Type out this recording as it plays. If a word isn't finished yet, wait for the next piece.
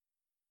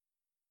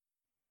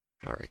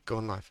All right,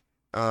 going live.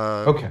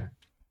 Okay.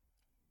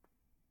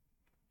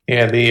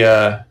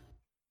 Yeah,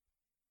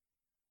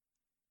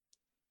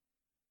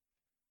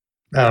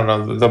 I don't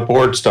know, the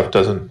board stuff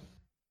doesn't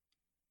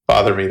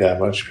bother me that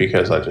much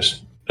because I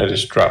just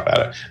drop out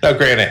of it. Now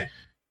granted,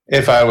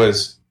 if I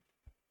was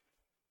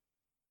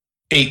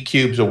 8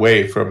 cubes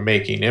away from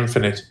making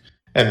infinite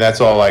and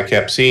that's all I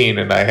kept seeing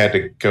and I had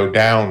to go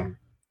down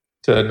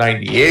to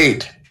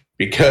 98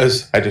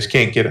 because I just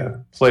can't get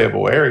a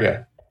playable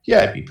area,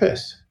 yeah, I'd be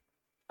pissed.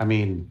 I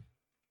mean,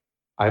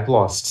 I've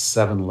lost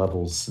 7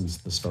 levels since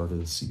the start of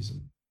the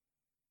season.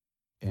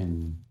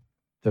 And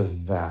the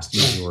vast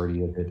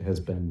majority of it has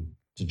been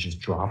to just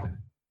drop it.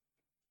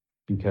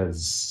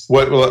 Because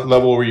What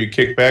level were you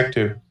kicked back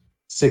to?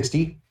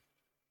 60.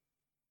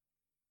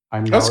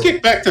 Let's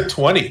kick back to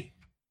 20.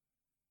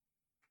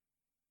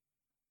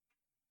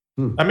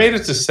 I made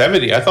it to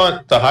 70. I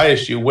thought the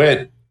highest you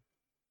went.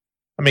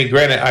 I mean,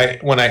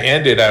 granted, when I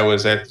ended, I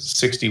was at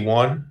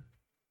 61.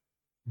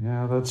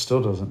 Yeah, that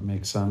still doesn't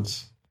make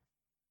sense.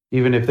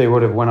 Even if they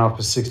would have went off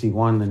to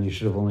 61, then you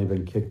should have only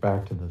been kicked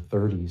back to the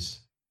 30s.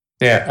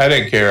 Yeah, I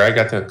didn't care. I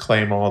got to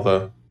claim all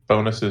the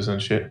bonuses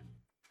and shit.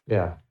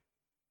 Yeah.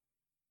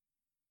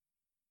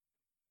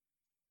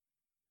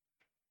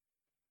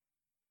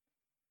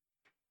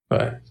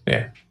 But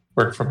yeah,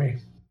 worked for me.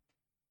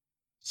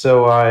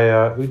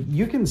 So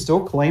you can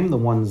still claim the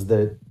ones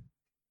that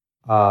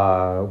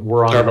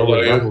were on the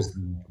lower levels.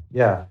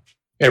 Yeah.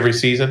 Every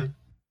season.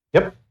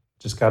 Yep.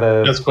 Just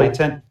gotta play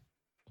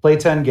cool.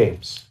 10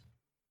 games.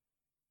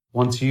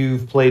 Once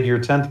you've played your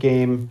 10th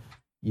game,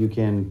 you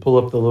can pull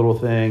up the little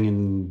thing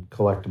and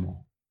collect them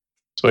all.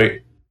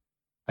 Sweet.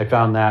 I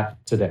found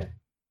that today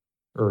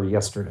or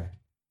yesterday.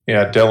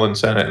 Yeah, Dylan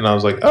sent it, and I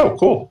was like, "Oh,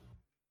 cool."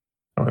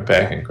 I went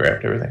back and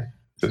grabbed everything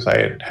because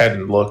I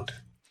hadn't looked.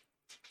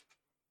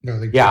 No,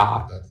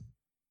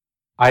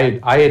 I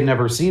had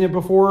never seen it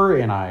before,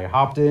 and I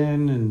hopped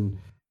in and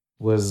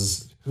who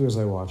was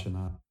I watching?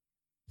 I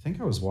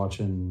think I was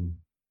watching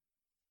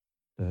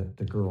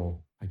the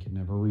girl. I can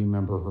never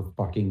remember her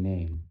fucking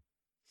name.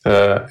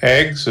 The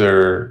eggs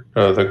or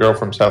the girl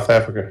from South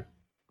Africa?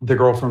 The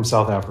girl from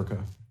South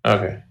Africa.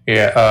 Okay.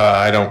 Yeah,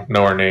 I don't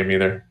know her name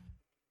either.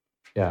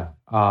 Yeah.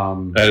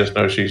 I just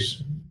know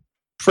she's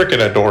freaking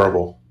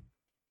adorable.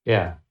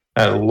 Yeah.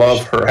 I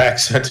love her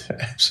accent.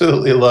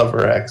 Absolutely love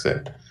her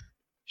accent.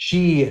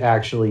 She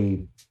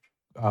actually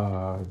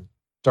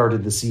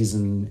started the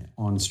season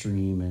on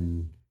stream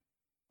and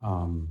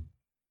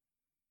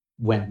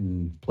went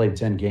and played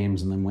 10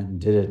 games and then went and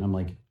did it. And I'm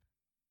like,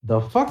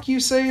 the fuck you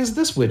say is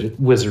this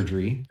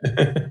wizardry?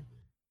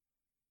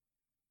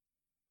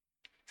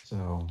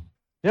 So,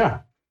 yeah.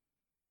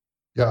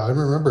 Yeah, I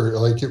remember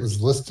like it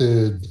was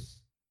listed.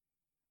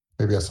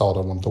 Maybe I saw it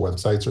on one of the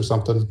websites or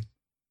something.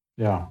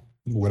 Yeah.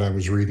 When I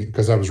was reading,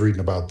 because I was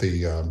reading about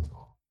the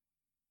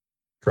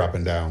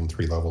dropping down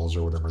 3 levels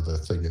or whatever the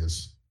thing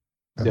is.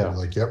 And they're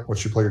like, yep,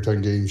 once you play your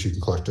 10 games, you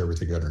can collect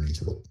everything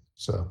underneath of it.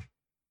 So.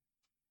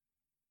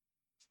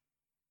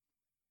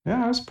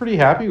 Yeah, I was pretty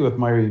happy with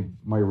my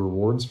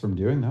rewards from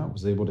doing that. I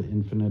was able to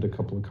infinite a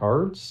couple of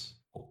cards.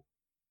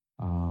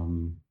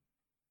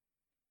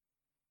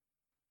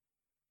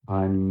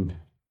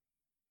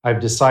 I've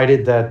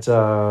decided that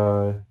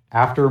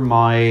after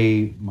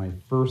my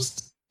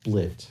first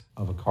split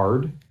of a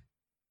card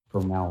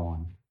from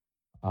now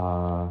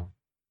on,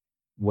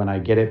 when I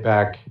get it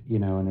back,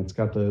 and it's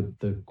got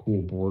the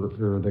cool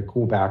border or the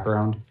cool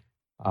background,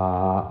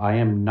 I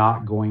am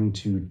not going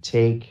to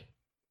take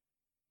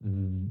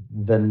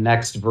the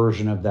next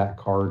version of that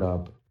card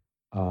up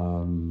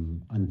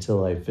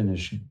until I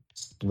finish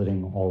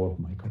splitting all of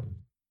my cards.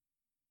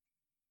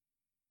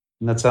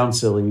 And that sounds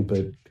silly,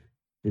 but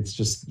it's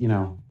just,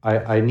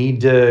 I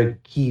need to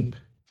keep.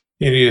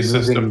 You need a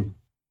system.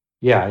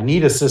 Yeah, I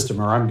need a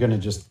system or I'm going to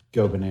just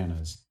go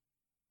bananas.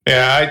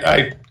 Yeah,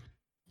 I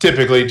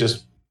typically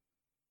just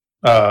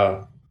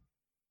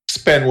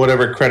spend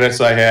whatever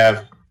credits I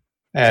have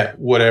at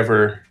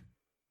whatever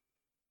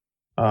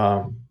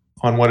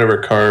on whatever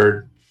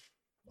card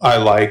I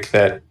like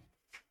that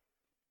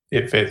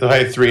if I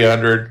had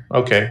 300,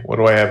 okay, what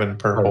do I have in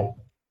purple?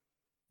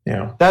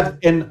 Yeah.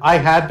 And I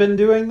had been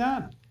doing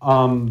that.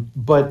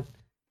 But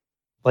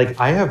like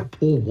I have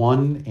pull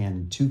 1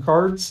 and 2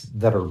 cards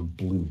that are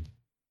blue.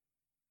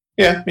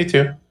 Yeah, me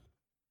too. I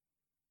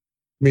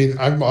mean,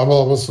 I'm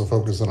also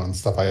focusing on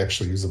stuff I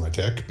actually use in my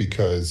deck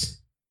because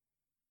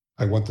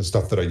I want the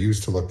stuff that I use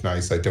to look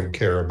nice. I don't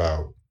care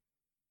about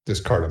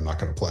this card I'm not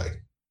going to play.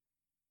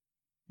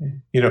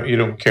 You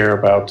don't care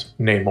about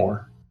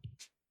Namor.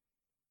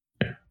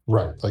 Yeah.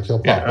 Right. Like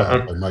he'll pop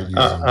up. I might use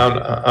him.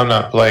 I'm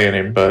not playing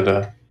him,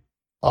 but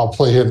I'll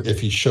play him if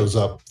he shows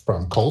up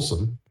from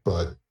Coulson,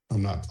 but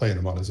I'm not playing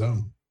him on his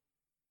own.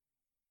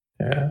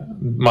 Yeah.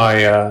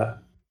 My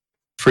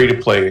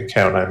free-to-play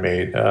account I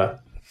made, the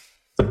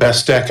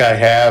best deck I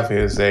have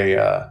is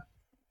an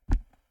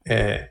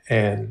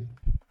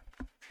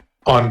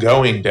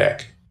ongoing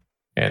deck,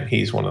 and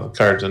he's one of the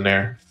cards in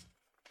there.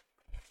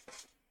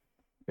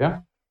 Yeah.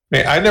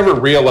 I never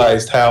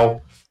realized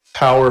how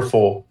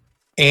powerful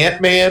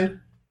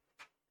Ant-Man,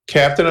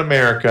 Captain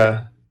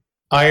America,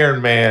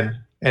 Iron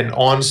Man, and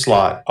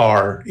Onslaught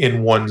are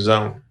in one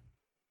zone.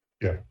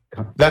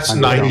 That's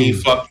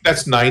 90.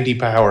 That's 90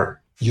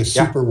 power. You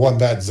super won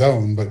that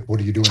zone, but what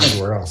are you doing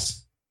everywhere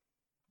else?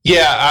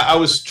 Yeah, I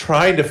was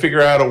trying to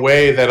figure out a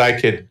way that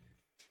I could.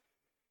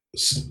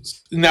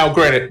 Now,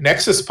 granted,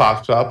 Nexus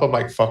pops up. I'm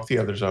like, fuck the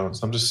other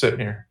zones. I'm just sitting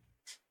here,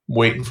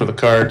 waiting for the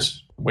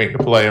cards, waiting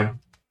to play them.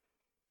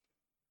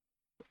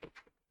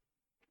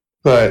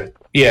 But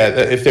yeah,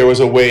 if there was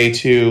a way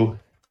to,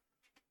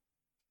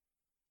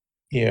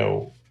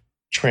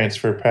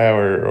 transfer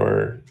power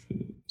or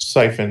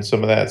siphon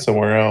some of that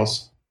somewhere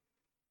else.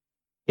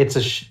 It's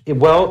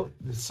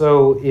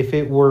so if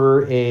it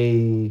were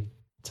a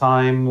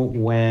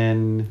time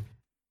when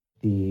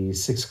the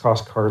 6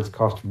 cost cards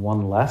cost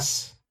 1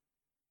 less,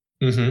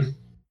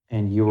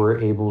 and you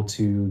were able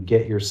to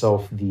get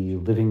yourself the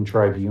Living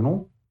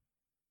Tribunal,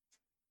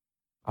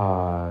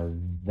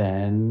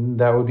 then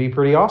that would be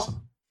pretty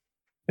awesome.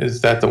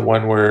 Is that the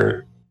one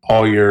where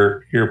all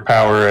your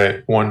power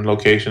at one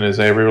location is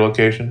every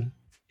location?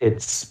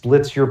 It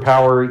splits your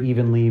power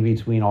evenly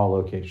between all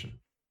locations.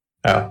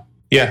 Oh,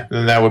 yeah,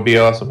 then that would be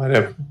awesome. I'd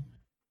have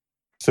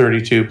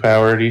 32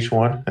 power at each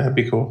one. That'd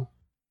be cool.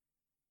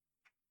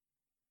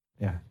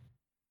 Yeah.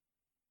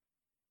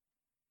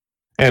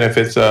 And if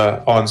it's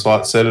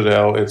Onslaught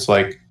Citadel, it's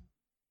like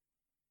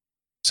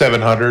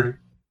 700.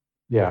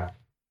 Yeah.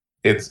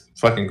 It's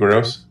fucking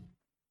gross.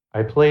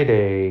 I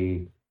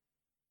played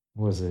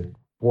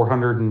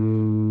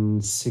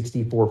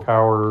 464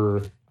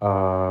 power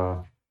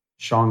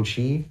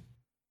Shang-Chi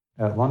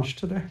at lunch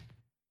today.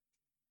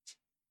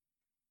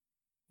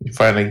 You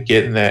finally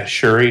getting that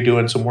Shuri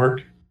doing some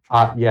work?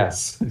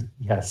 Yes.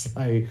 Yes.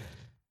 I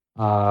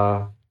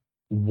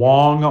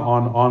Wong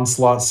on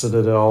Onslaught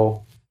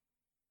Citadel,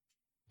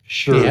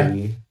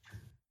 Shuri,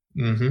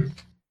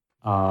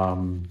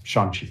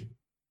 Shang-Chi.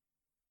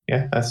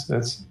 Yeah,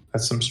 that's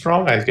some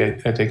strong eyes.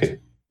 I take it.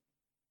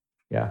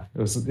 Yeah, it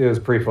was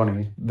pretty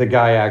funny. The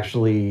guy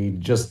actually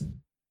just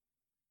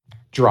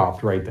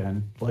dropped right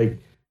then. Like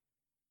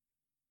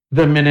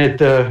the minute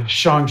the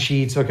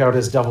Shang-Chi took out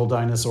his devil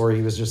dinosaur,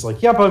 he was just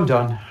like, "Yep, I'm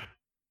done."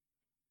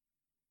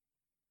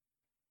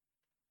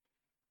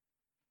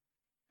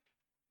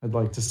 I'd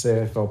like to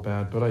say I felt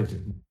bad, but I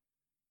didn't.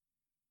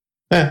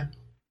 Yeah.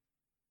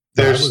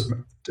 There's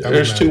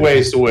 2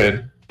 ways to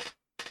win.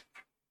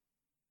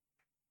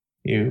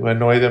 You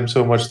annoy them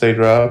so much they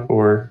drop,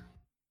 or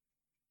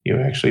you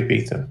actually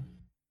beat them.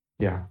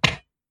 Yeah.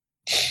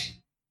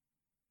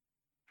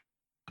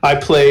 I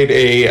played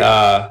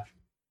a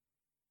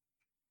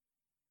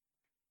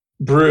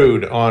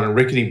brood on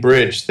Rickety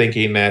Bridge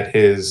thinking that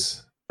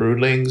his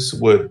broodlings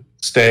would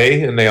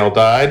stay, and they all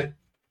died.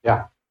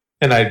 Yeah.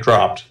 And I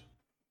dropped,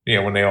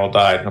 when they all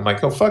died. And I'm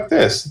like, oh, fuck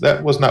this.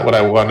 That was not what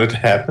I wanted to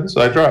happen.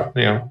 So I dropped,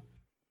 And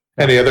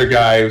the other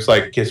guy was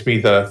like, gives me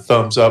the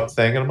thumbs up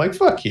thing. And I'm like,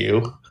 fuck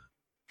you.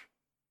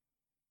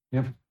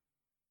 Yep.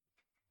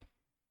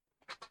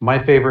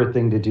 My favorite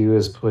thing to do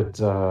is put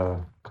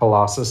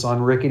Colossus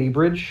on Rickety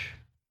Bridge.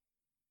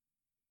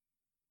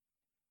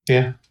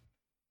 Yeah.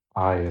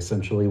 I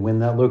essentially win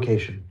that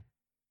location.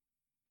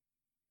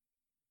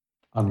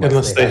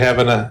 Unless they have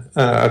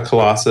a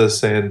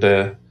Colossus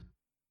and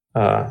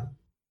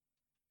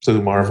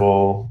Blue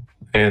Marvel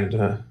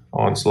and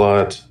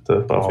Onslaught,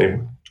 the Buffy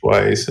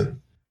twice, and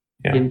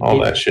all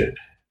that shit.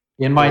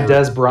 In my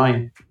Des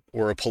Bryant.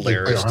 Or a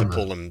Polaris to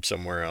pull him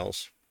somewhere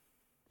else.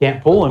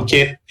 Can't pull him.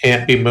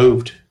 Can't be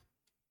moved.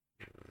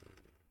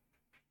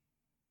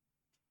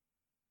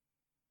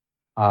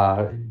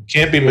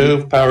 Can't be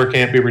moved. Power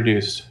can't be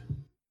reduced.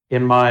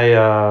 In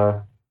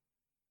my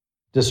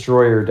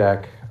Destroyer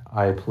deck,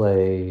 I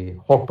play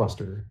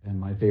Hulkbuster, and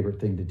my favorite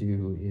thing to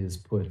do is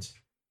put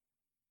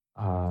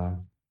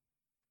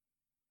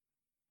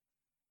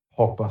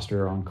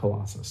Hulkbuster on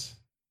Colossus.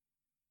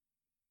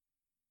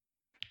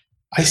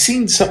 I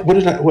seen some. What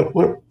did I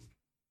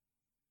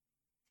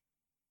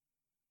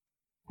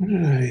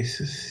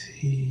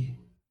see?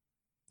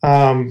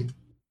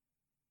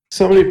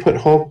 Somebody put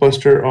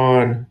Hulkbuster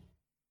on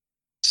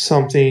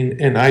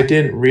something, and I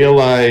didn't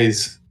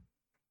realize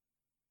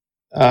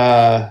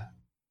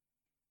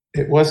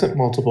it wasn't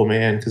multiple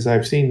man, because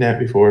I've seen that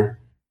before.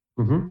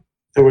 Mm-hmm.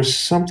 There was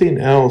something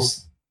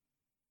else.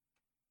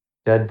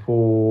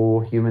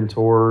 Deadpool, Human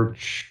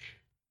Torch.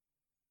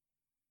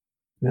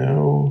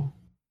 No.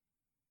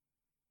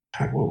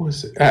 God, what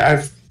was it?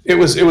 It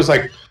was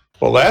like,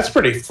 well, that's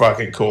pretty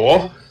fucking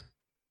cool.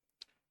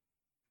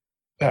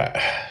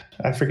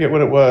 I forget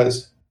what it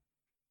was.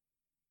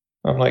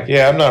 I'm like,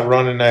 yeah, I'm not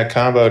running that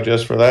combo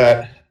just for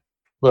that.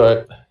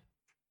 But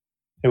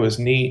it was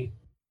neat.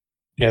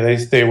 Yeah,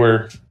 they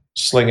were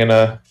slinging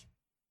a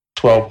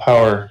 12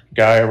 power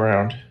guy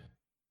around.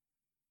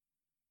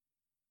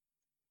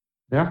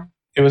 Yeah.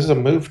 It was a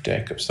move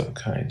deck of some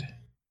kind.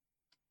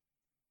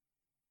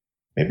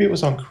 Maybe it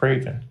was on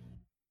Craven.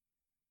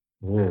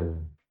 Yeah.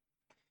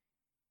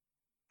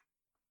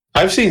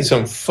 I've seen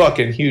some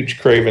fucking huge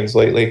Cravens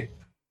lately.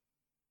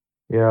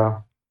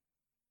 Yeah.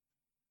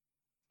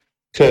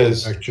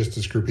 Because just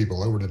to screw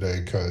people over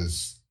today,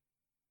 because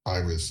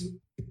I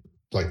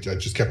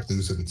just kept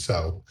losing.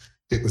 So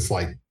it was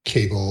like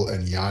Cable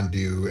and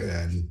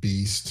Yondu and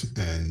Beast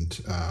and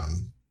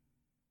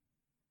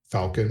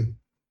Falcon.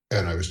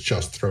 And I was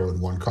just throwing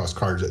 1-cost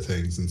cards at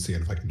things and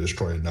seeing if I could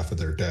destroy enough of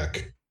their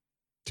deck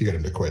to get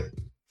them to quit.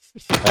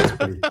 That's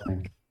pretty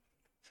funny.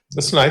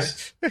 that's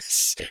nice.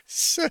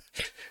 So,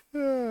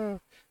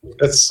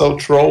 That's so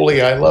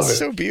trolly. I love it.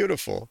 so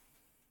beautiful.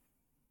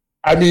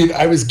 I mean,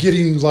 I was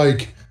getting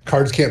like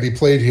cards can't be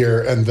played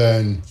here, and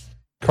then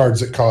cards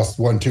that cost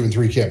 1, 2, and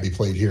 3 can't be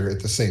played here at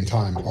the same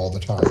time all the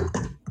time.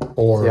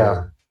 Or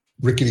Yeah.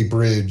 Rickety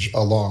Bridge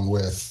along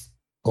with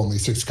only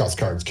 6-cost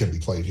cards can be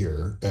played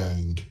here.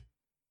 And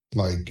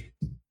like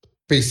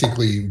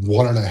basically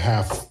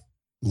 1.5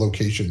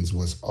 locations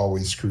was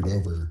always screwed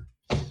over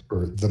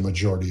for the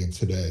majority of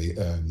today.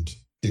 And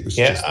it was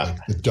just like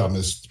the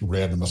dumbest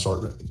random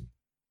assortment.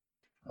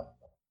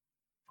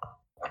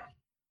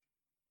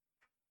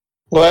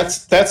 Well,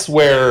 that's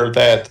where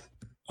that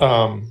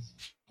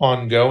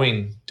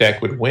ongoing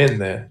deck would win.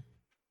 Then,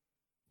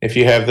 if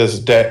you have this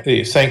deck,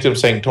 Sanctum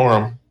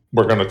Sanctorum,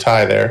 we're going to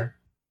tie there.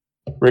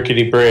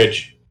 Rickety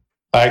Bridge,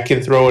 I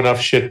can throw enough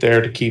shit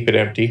there to keep it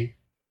empty,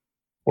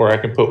 or I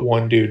can put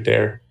one dude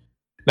there.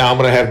 Now I'm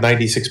going to have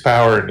 96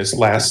 power in this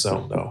last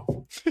zone,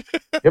 though.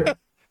 Yep.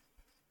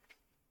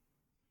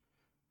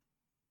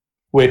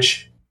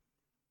 Which,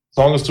 as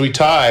long as we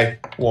tie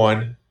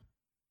one,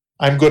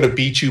 I'm going to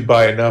beat you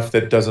by enough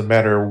that it doesn't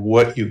matter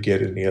what you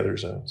get in the other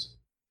zones.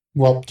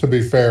 Well, to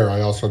be fair,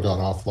 I also got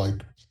off like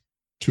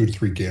 2 to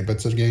 3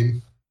 gambits a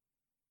game.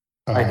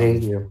 I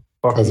hate you.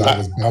 Fuck Because you. I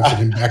was bouncing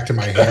him back to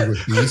my hand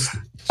with Beast.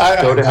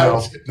 Go to I hell.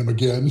 was hitting him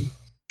again.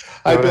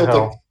 I Go to built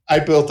hell. I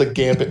built a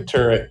Gambit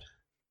turret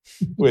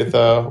with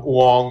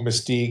Wong,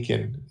 Mystique,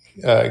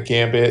 and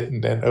Gambit,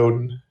 and then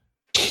Odin.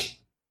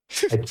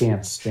 I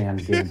can't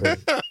stand Gambit.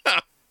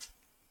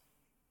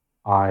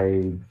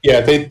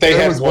 Yeah, they There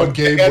had was one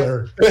game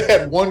where, they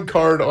had one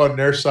card on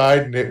their side,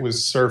 and it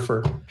was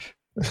Surfer.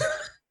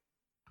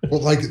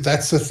 well, like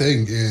that's the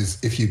thing is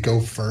if you go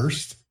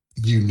first,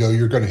 you know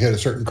you're going to hit a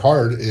certain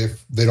card.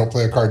 If they don't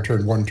play a card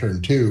turn 1,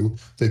 turn 2,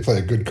 they play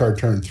a good card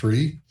turn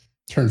 3.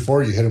 Turn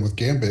 4, you hit them with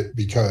Gambit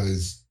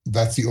because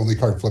that's the only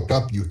card flipped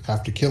up. You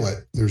have to kill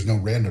it. There's no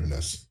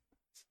randomness.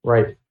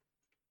 right.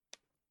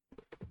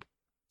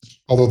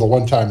 Although the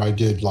one time I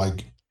did,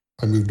 like,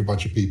 I moved a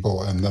bunch of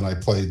people and then I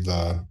played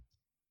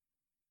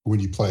when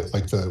you play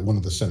like one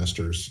of the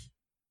Sinisters,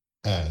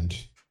 and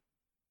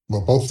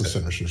well, both the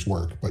Sinisters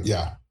work, but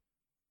yeah,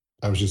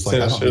 I was just like,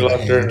 Sinister I don't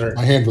left need a hand. turner.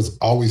 My hand was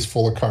always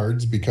full of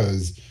cards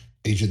because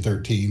Agent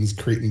 13's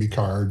creating me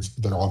cards.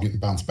 They're all getting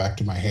bounced back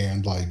to my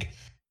hand. Like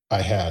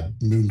I had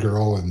Moon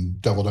Girl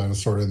and Devil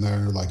Dinosaur in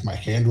there. Like my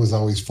hand was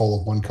always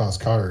full of 1-cost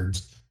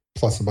cards,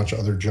 plus a bunch of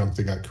other junk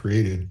that got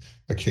created.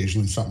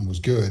 Occasionally something was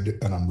good,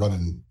 and I'm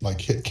running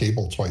like Hit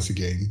Cable twice a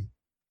game.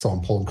 So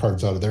I'm pulling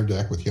cards out of their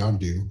deck with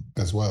Yondu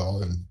as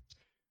well. And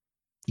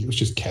it was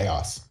just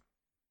chaos.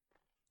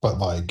 But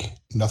like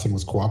nothing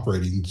was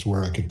cooperating to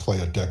where I could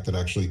play a deck that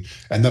actually,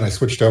 and then I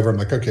switched over. I'm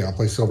like, okay, I'll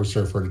play Silver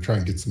Surfer to try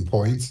and get some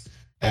points.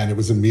 And it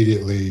was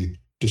immediately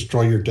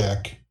destroy your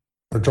deck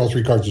or draw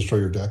 3 cards, destroy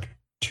your deck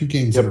 2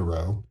 games in a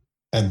row.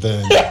 And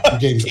then 2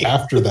 games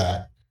after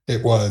that,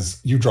 it was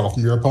you draw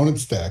from your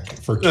opponent's deck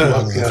for 2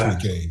 out of the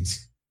 3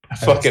 games. I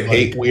fucking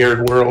hate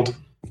Weird World.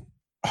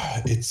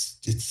 It's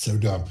so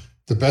dumb.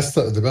 The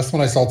best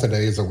one I saw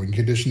today as a win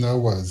condition though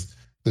was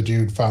the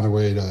dude found a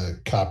way to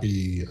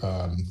copy.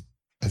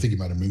 I think he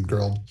might have Moon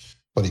Girl,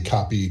 but he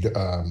copied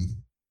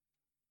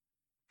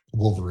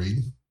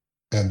Wolverine,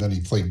 and then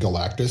he played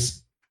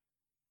Galactus,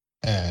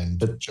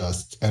 and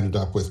just ended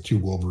up with 2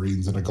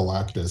 Wolverines and a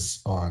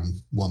Galactus on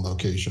one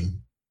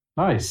location.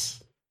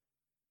 Nice.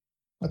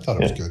 I thought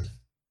it was good.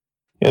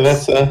 Yeah,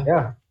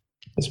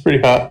 that's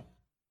pretty hot.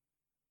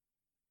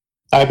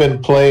 I've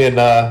been playing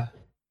a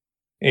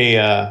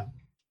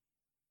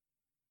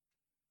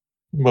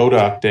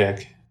MODOK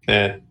deck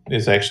that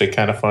is actually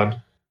kind of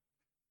fun.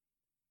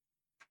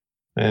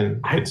 And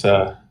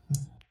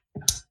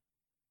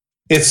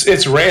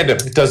it's random.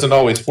 It doesn't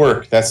always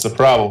work. That's the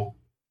problem.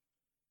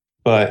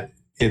 But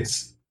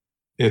it's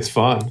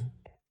fun.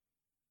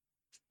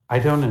 I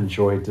don't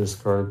enjoy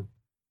discard.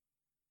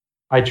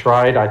 I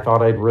tried. I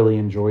thought I'd really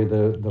enjoy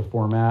the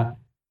format.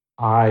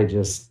 That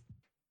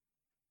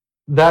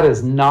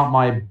is not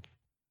my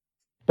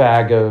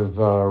bag of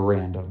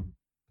random.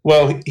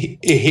 Well,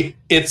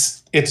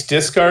 it's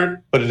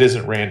discard, but it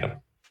isn't random.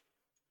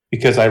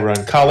 Because I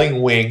run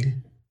Colleen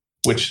Wing,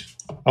 which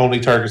only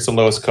targets the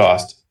lowest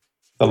cost.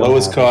 The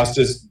lowest cost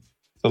is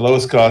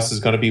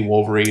going to be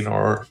Wolverine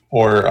or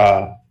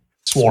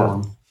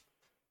Swarm.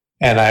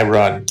 And I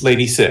run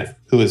Lady Sif,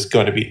 who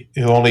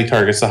only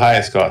targets the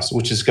highest cost,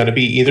 which is going to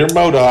be either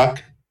MODOK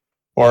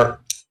or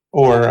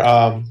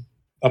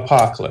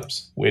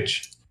Apocalypse,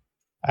 which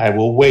I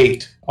will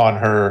wait on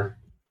her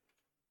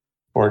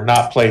or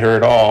not play her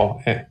at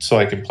all, so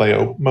I can play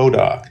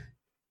MODOK.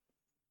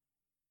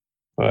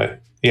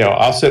 But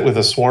I'll sit with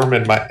a Swarm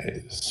in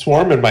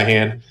my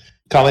hand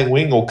Colleen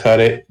Wing will cut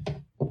it.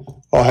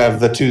 I'll have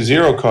the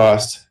 2-0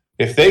 cost.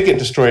 If they get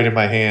destroyed in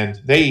my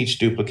hand, they each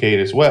duplicate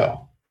as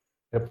well.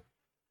 Yep.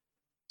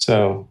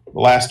 So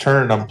last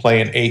turn, I'm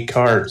playing 8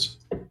 cards.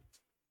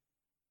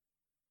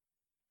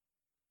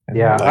 And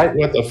Yeah, I'm like,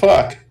 what the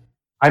fuck?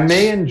 I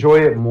may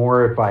enjoy it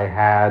more if I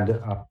had.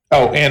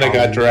 And I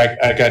got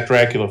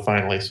Dracula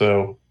finally.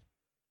 So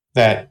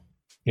that,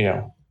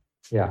 Yeah.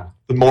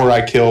 the more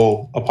I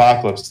kill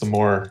Apocalypse, the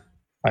more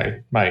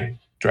my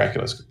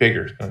Dracula's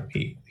bigger.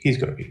 He's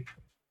going to be.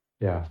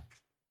 Yeah.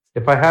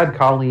 If I had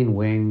Colleen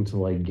Wing to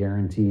like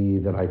guarantee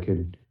that I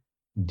could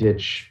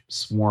ditch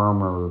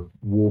Swarm or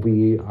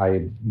Wolvie,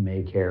 I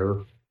may care.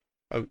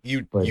 Oh,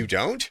 you But-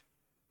 don't?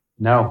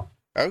 No.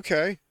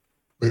 Okay.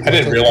 Wait, I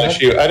didn't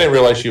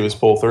realize she was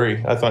pull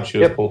 3. I thought she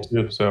was Yep. pull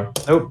 2. So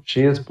Nope.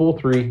 She is pull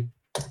 3.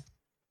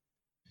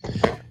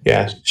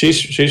 yeah,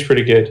 she's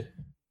pretty good,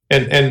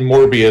 and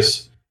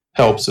Morbius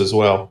helps as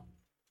well.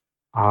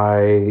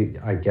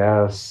 I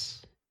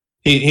guess.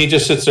 He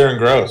just sits there and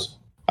grows.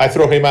 I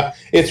throw him out.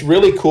 It's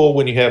really cool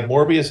when you have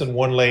Morbius in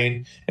one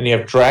lane and you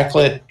have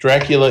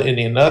Dracula in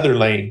another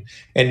lane,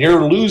 and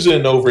you're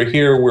losing over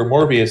here where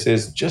Morbius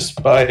is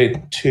just by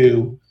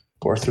 2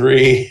 or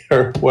 3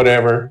 or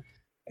whatever.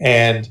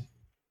 And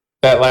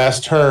that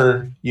last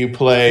turn, you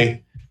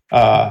play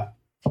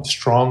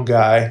Strong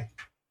Guy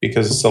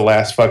because it's the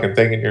last fucking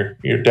thing in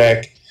your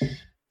deck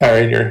or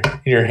in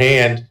your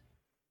hand.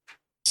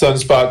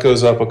 Sunspot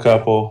goes up a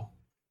couple.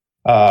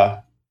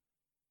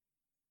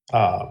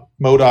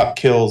 MODOK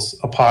kills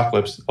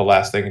Apocalypse, the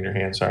last thing in your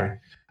hand, sorry.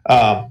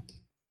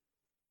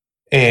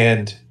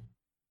 And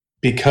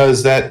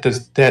because that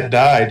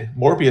died,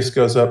 Morbius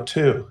goes up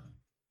too.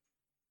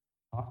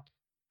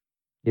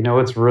 You know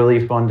it's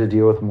really fun to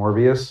deal with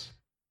Morbius?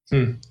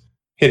 Hitting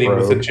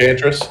with Rogue.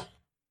 Enchantress.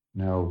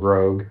 No,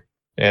 Rogue.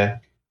 Yeah.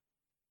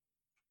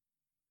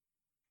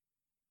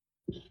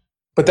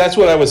 But that's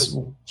what I was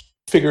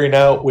figuring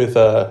out with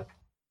now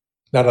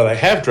that I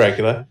have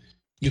Dracula,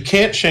 you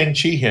can't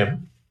Shang-Chi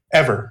him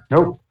ever.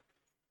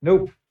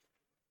 Nope.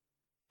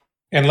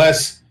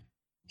 Unless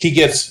he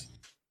gets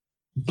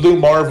Blue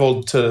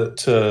Marveled to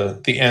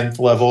the nth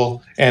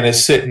level and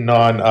is sitting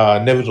on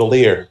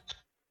Nidavellir.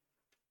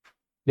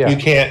 Yeah.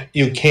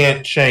 You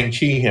can't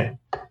Shang-Chi him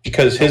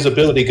because his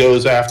ability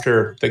goes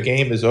after the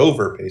game is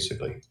over,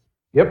 basically.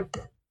 Yep.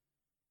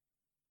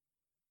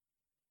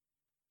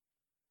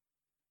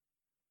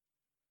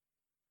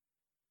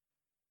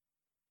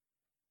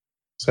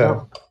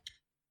 So,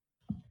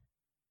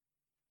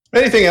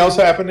 anything else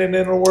happening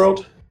in the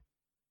world?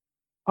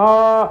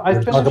 I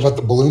Talk finished about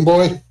the balloon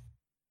boy,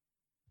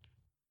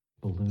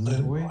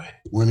 Balloon Boy.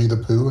 Winnie the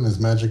Pooh and his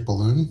magic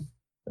balloon.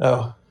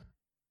 Oh,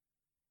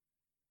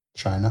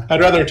 China. I'd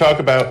rather talk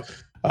about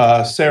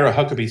Sarah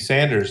Huckabee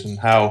Sanders and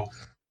how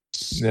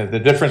the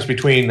difference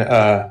between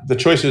the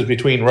choices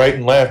between right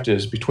and left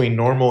is between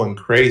normal and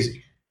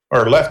crazy,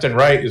 or left and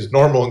right is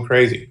normal and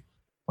crazy.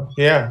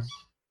 Yeah,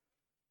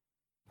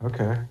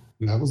 Okay.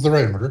 That was the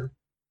right order.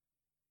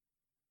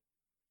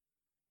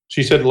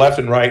 she said left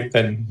and right,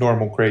 then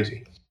normal,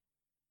 crazy.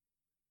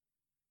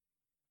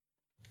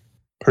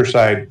 Her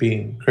side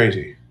being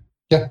crazy.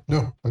 Yeah,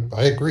 no,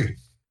 I agree.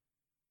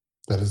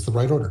 That is the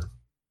right order.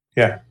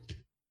 Yeah.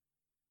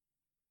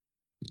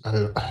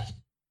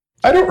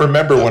 I don't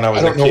remember when I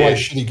was don't a know why kid.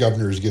 shitty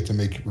governors get to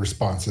make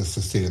responses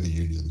to State of the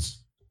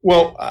Unions.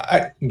 Well,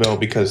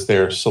 because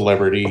they're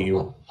celebrity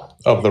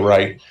of the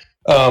right.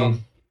 Bobby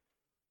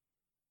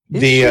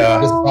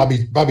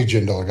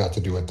Jindal got to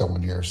do it that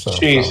one year, so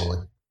Jeez.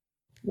 probably.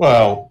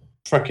 Well,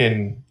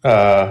 fucking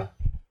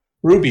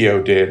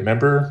Rubio did.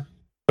 Remember,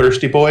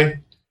 Thirsty Boy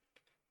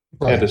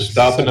had to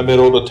stop in the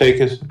middle to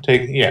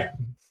take. Yeah.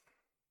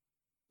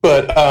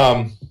 But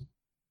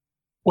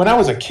when I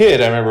was a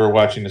kid, I remember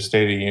watching the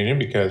State of the Union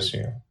because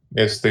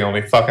it's the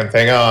only fucking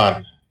thing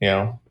on.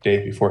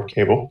 Day before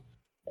cable,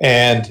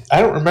 and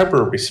I don't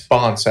remember a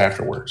response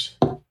afterwards.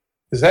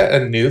 Is that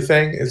a new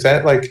thing? Is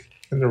that like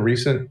in the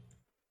recent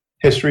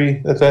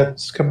history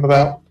that's come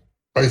about?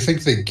 I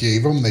think they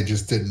gave them, they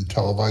just didn't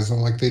televise them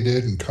like they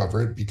did and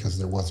cover it because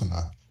there wasn't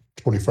a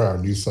 24-hour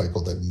news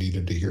cycle that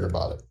needed to hear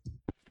about it.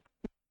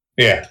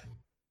 Yeah.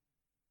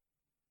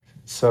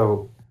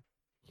 So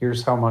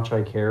here's how much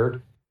I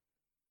cared.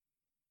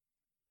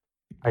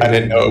 I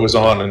didn't know it was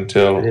on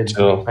until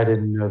I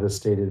didn't know the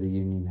State of the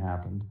Union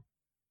happened.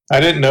 I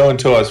didn't know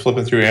until I was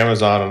flipping through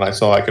Amazon and I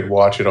saw I could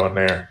watch it on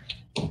there.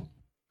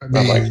 I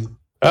mean, like,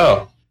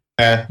 oh,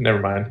 never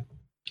mind.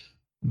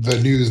 the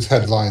news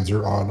headlines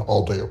are on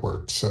all day at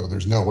work, so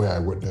there's no way I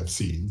wouldn't have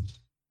seen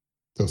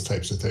those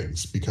types of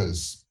things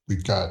because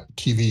we've got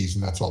TVs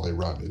and that's all they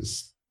run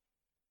is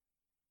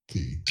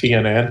the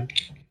TNN.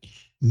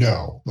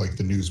 like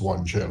the News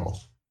One channel.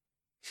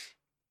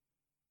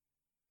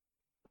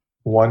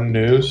 One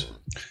News.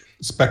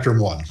 Spectrum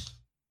One.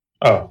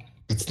 Oh,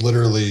 It's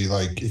literally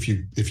like if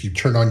you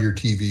turn on your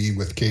TV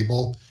with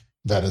cable,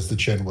 that is the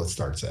channel it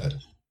starts at.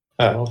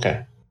 oh,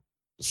 okay.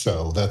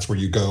 So that's where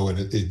you go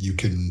and you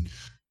can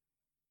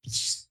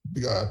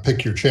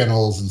pick your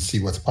channels and see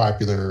what's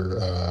popular.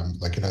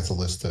 Like it has a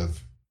list of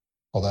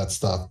all that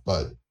stuff,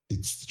 but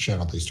it's the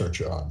channel they start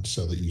you on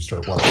so that you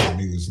start watching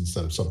the news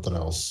instead of something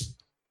else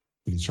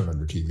when you turn on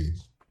your TV.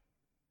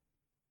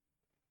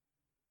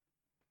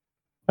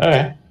 All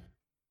right.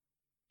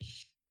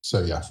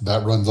 So yeah,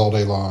 that runs all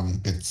day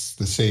long. It's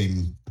the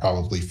same,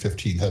 probably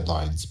 15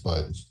 headlines,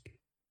 but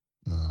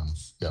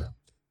yeah.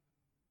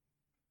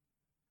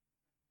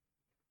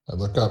 I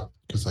look up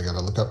because I got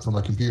to look up from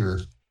my computer.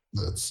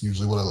 That's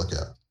usually what I look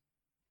at.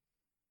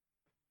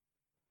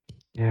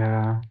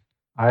 Yeah,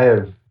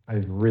 I've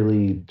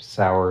really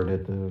soured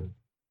at the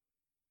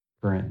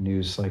current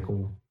news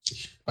cycle.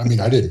 I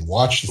mean, I didn't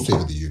watch the State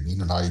of the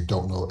Union, and I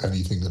don't know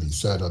anything that he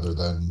said other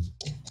than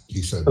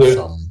he said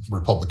some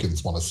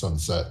Republicans want to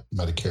sunset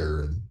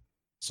Medicare and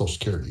Social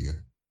Security.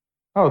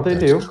 Oh, they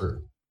do.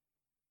 True.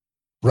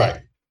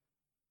 Right.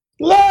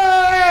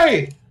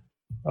 Lie!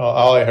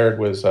 All I heard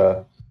was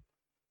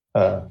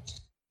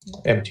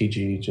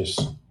MTG just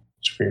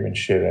screaming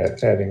shit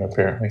at him,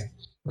 apparently.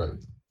 Right.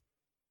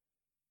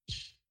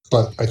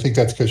 But I think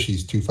that's because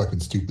she's too fucking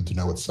stupid to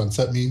know what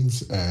sunset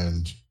means,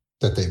 and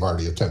that they've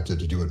already attempted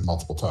to do it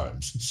multiple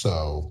times.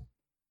 So,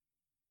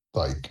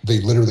 like, they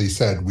literally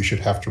said we should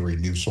have to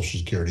renew Social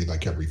Security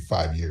like every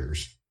 5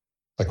 years.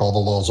 Like, all the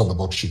laws on the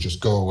books should just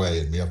go away,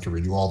 and we have to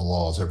renew all the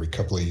laws every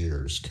couple of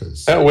years.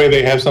 Because that way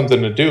they have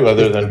something to do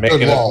other than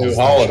making up new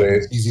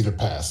holidays. Easy to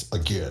pass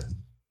again.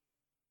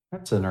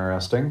 That's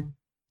interesting.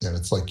 And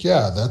it's like,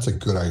 yeah, that's a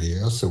good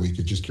idea. So we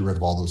could just get rid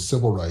of all those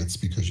civil rights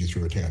because you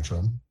threw a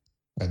tantrum.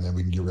 And then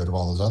we can get rid of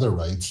all those other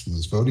rights and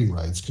those voting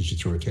rights because you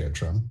threw a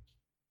tantrum.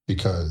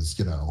 Because,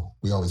 you know,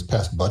 we always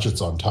pass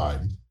budgets on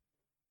time.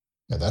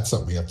 And that's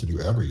something we have to do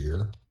every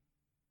year.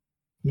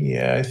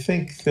 Yeah, I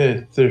think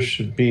that there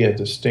should be a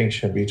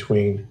distinction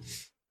between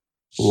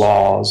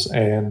laws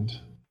and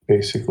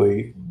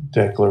basically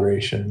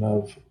declaration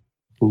of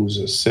who's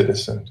a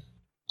citizen.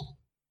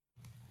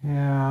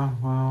 Yeah,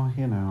 well,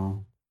 you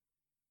know.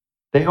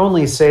 They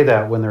only say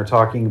that when they're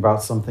talking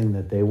about something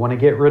that they want to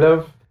get rid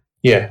of.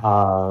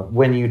 Yeah.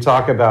 When you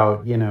talk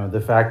about, you know,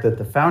 the fact that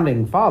the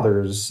founding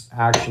fathers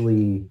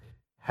actually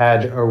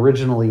had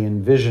originally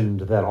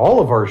envisioned that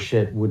all of our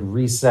shit would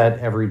reset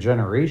every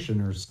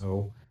generation or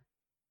so,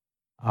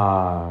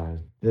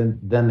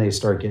 then they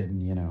start getting,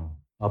 you know,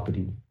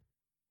 uppity.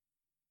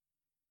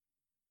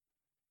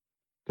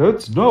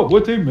 That's not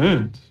what they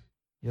meant.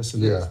 Yes,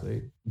 it is.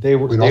 They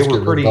were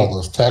pretty. All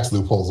those tax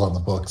loopholes on the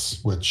books,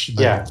 which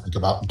they don't think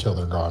about until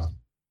they're gone.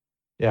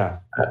 Yeah.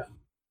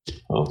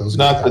 Well, those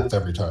get tapped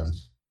every time.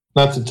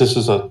 Not that this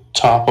is a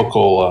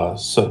topical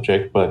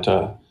subject, but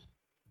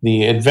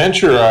the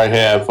adventure I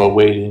have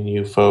awaiting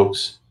you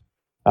folks,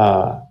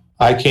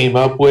 I came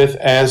up with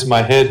as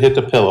my head hit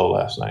the pillow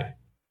last night.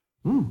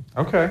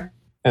 Okay.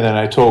 And then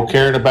I told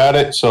Karen about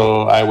it,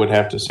 so I would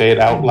have to say it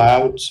out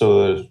loud,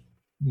 so there's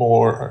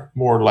more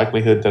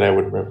likelihood that I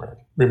would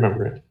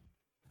remember it.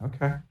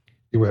 Okay.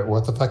 You went,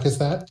 what the fuck is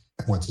that?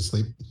 I went to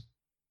sleep.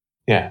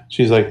 Yeah.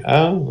 She's like,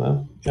 oh,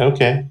 well,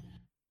 okay.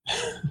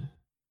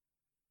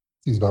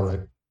 Seems about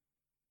right.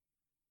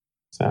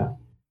 So,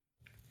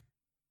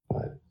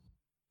 but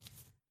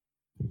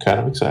I'm kind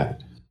of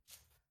excited.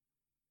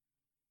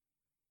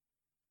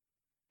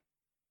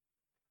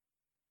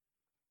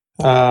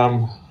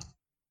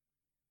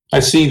 I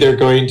see they're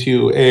going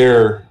to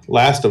air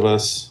Last of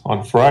Us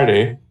on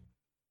Friday.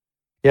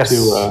 Yes.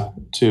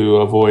 To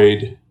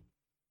avoid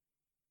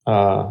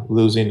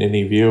losing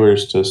any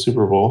viewers to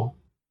Super Bowl.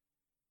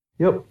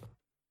 Yep.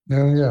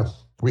 Yeah.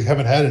 We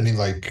haven't had any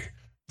like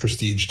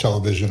prestige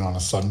television on a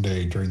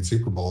Sunday during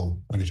Super Bowl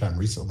anytime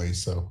recently,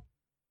 so.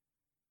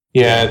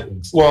 Yeah,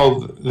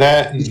 well,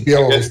 that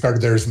HBO always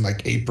started theirs in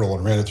like April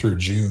and ran it through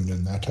June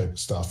and that type of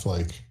stuff.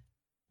 Like,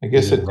 I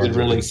guess it did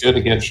really good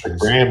against the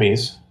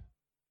Grammys,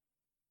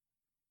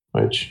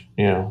 which,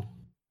 you know,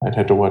 I'd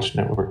have to watch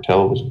network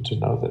television to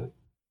know that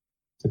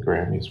the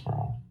Grammys were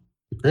on.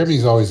 The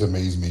Grammys always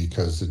amaze me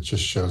because it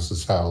just shows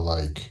us how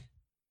like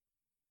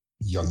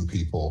young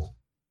people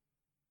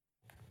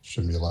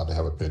shouldn't be allowed to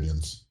have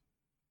opinions.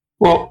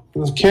 Well,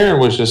 Karen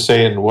was just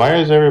saying, why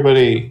is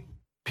everybody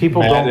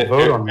don't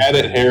vote on mad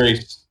at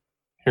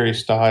Harry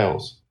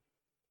Styles?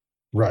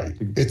 Right.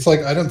 It's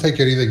like I don't take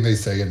anything they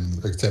say in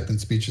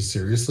acceptance speeches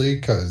seriously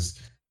because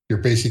you're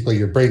basically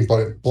your brain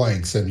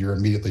blanks and you're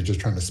immediately just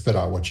trying to spit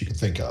out what you can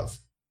think of.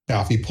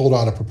 Now, if he pulled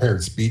out a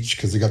prepared speech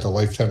because he got the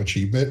lifetime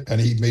achievement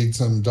and he made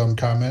some dumb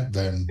comment,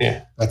 then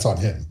that's on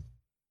him.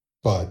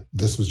 But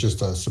this was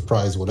just a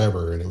surprise,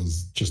 whatever, and it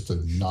was just a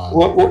non.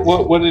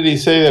 What did he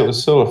say that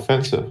was so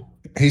offensive?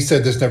 He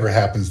said this never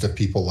happens to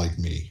people like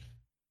me,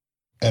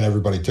 and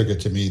everybody took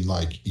it to mean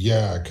like,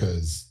 yeah,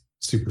 because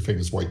super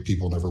famous white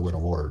people never win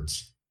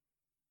awards.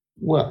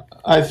 Well,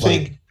 I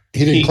think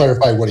he didn't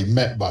clarify what he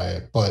meant by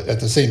it, but at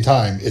the same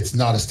time, it's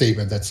not a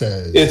statement that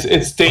says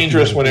it's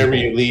dangerous whenever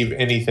you leave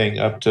anything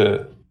up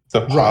to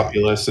the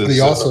populace. But he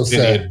also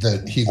said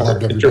that he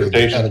loved everybody in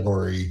the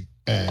category,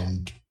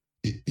 and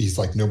he's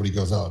like, nobody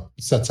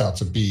sets out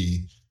to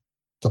be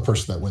the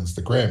person that wins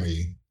the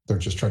Grammy. They're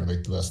just trying to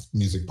make the best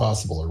music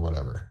possible or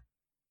whatever.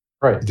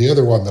 Right. The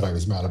other one that I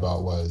was mad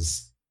about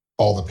was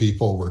all the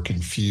people were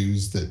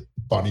confused that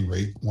Bonnie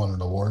Raitt won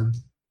an award.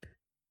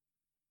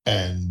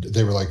 And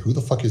they were like, who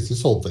the fuck is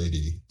this old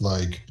lady?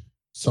 Like,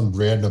 some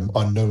random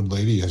unknown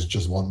lady has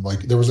just won. Like,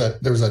 there was a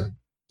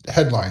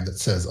headline that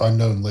says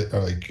unknown,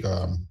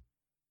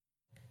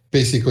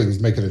 basically was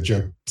making a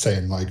joke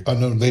saying, like,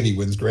 unknown lady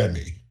wins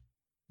Grammy,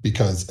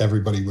 because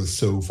everybody was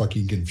so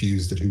fucking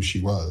confused at who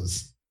she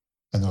was.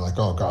 And they're like,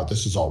 oh God,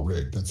 this is all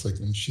rigged. It's like,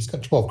 she's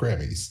got 12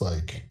 Grammys.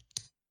 Like,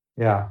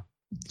 yeah,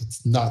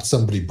 it's not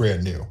somebody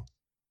brand new.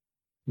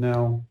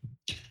 no.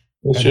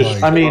 It's And,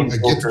 just, like, I mean- I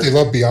get that they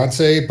love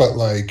Beyonce, but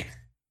like,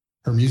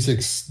 her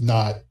music's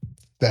not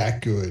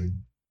that good.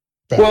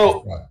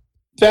 Well,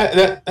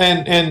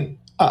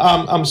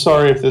 I'm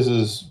sorry if this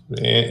is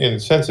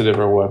insensitive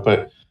or what,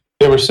 but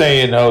they were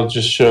saying, oh, it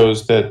just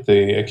shows that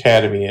the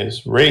Academy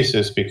is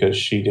racist because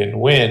she didn't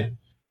win.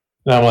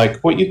 And I'm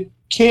like, well, you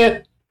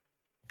can't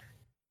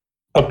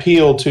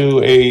appeal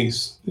to a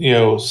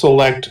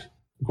select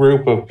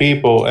group of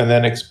people and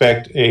then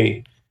expect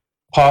a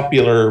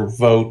popular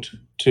vote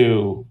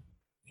to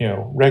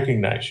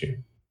recognize you.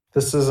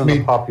 This isn't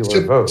a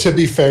popular vote. To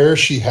be fair,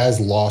 she has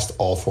lost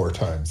all 4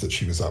 times that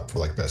she was up for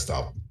like best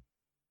album.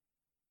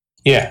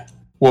 Yeah.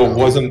 Well,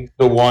 wasn't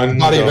the one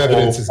Body of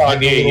Evidence is a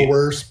Kanye? little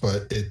worse,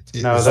 but it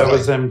No, that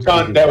was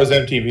MTV. That was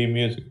MTV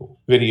musical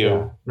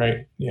video,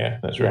 right? Yeah,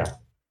 that's right. Yeah.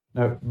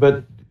 No,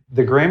 but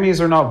the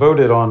Grammys are not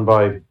voted on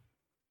by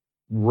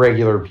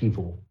regular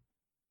people.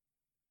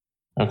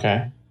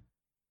 Okay.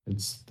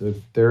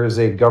 There is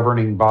a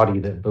governing body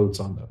that votes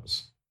on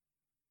those.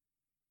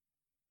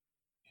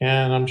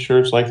 Yeah, and I'm sure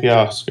it's like the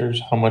Oscars.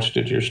 How much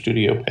did your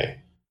studio pay?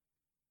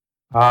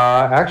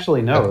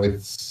 Actually, no.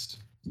 It's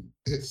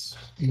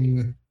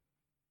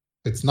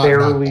not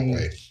Barely- that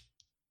way.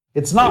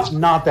 It's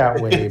not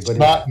that way, It's but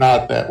not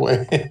that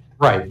way.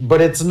 right.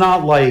 But it's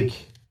not like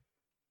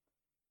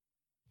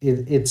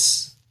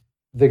it's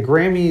the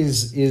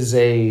Grammys is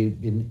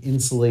an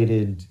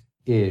insulated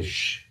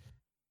ish.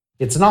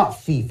 It's not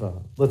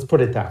FIFA. Let's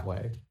put it that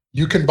way.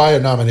 You can buy a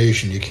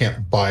nomination, you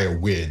can't buy a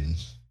win,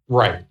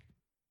 Right.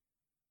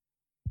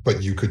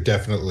 but you could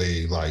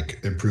definitely like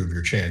improve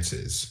your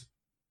chances.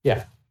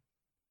 Yeah.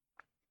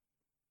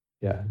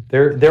 Yeah.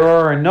 There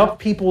are enough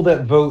people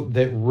that vote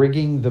that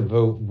rigging the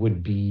vote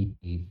would be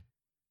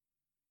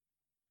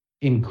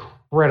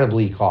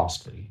incredibly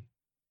costly.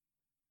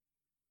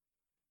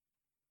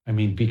 I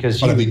mean,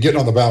 because But I mean, getting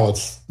on the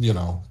ballots, the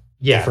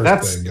yeah, first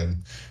that's thing,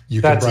 and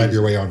you can that's bribe easy.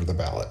 your way onto the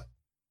ballot.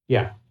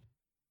 yeah.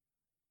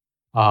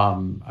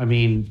 I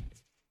mean,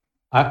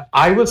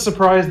 I was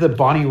surprised that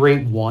Bonnie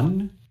Raitt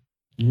won,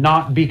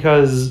 not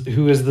because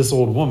who is this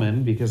old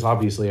woman, because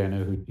obviously I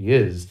know who she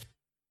is,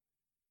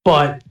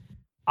 but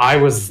I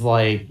was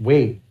like,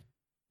 wait,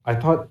 I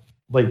thought,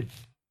 like,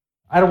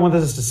 I don't want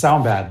this to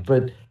sound bad,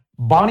 but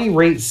Bonnie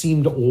Raitt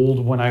seemed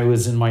old when I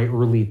was in my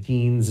early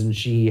teens and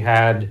she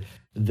had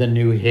the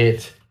new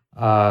hit,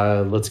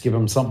 Let's Give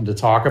Them Something to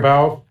Talk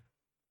About.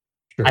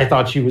 Sure. I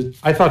thought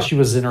she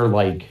was in her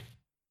like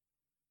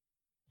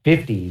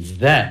 50s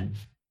then.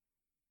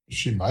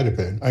 She might have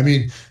been. I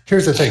mean,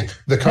 here's the thing: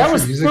 the country That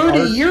was music 30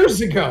 arc,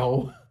 years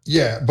ago.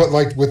 yeah, but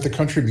like with the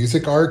country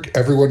music arc,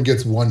 everyone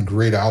gets one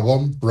great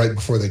album right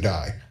before they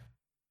die.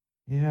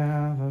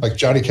 Yeah. Like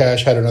Johnny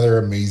Cash had another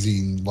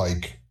amazing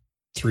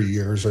 3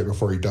 years right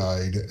before he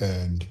died,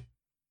 and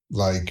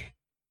like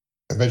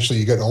eventually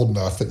you get old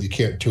enough that you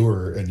can't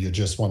tour and you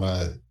just want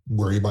to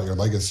worry about your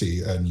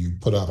legacy, and you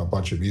put out a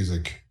bunch of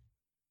music,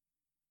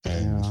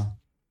 and Yeah.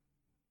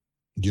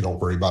 you don't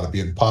worry about it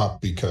being pop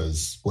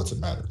because what's it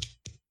matter?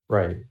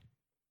 Right.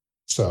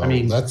 So I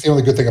mean- that's the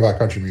only good thing about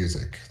country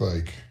music.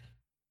 Like,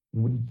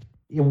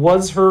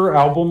 Was her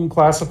album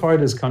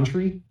classified as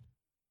country?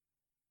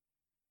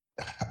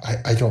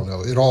 I don't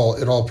know. It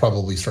all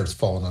probably starts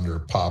falling under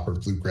pop or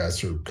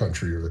bluegrass or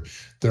country, or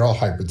they're all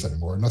hybrids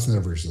anymore. Nothing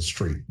ever is a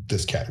straight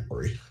this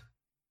category.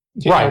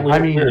 Right, I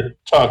mean- we were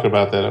talking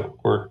about that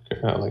at work.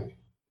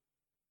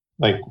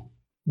 Like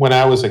when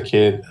I was a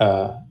kid,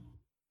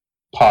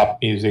 pop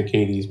music,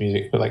 80s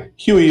music, but like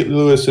Huey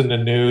Lewis and the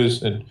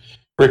News and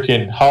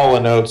freaking Hall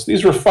 & Oates.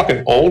 These were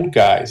fucking old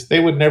guys. They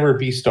would never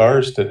be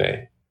stars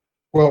today.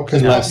 Well,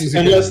 because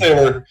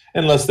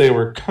Unless they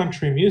were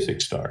country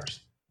music stars.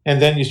 And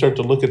then you start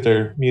to look at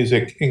their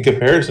music in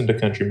comparison to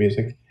country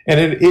music, and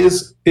it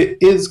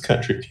is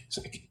country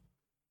music.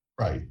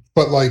 right.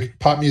 But like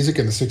pop music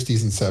in the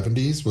 60s and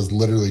 70s was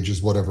literally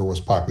just whatever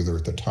was popular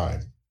at the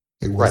time.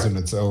 It wasn't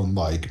its own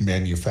like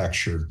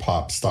manufactured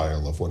pop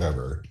style of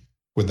whatever.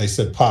 When they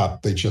said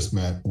pop, they just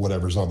meant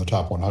whatever's on the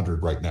top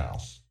 100 right now.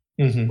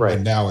 Mm-hmm. Right.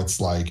 And now it's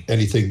like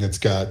anything that's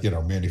got,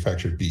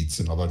 manufactured beats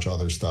and a bunch of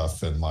other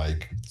stuff and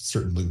like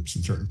certain loops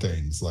and certain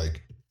things.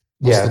 Like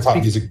most of it's the pop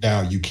be- music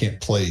now, you can't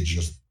play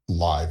just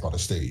live on a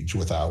stage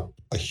without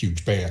a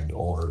huge band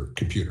or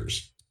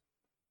computers.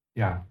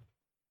 Yeah.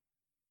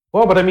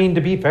 Well, but I mean,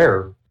 to be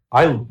fair,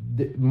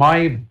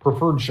 my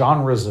preferred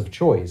genres of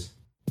choice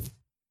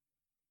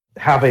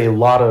have a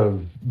lot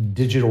of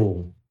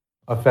digital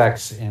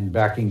effects and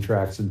backing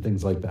tracks and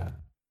things like that.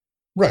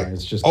 Right. And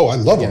it's just Oh, I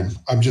love yeah. them.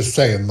 I'm just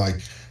saying, like,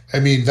 I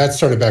mean, that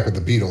started back with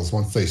the Beatles.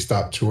 Once they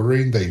stopped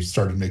touring, they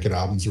started making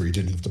albums where you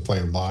didn't have to play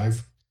them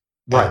live.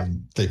 Right.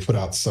 And they put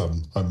out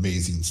some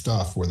amazing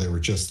stuff where they were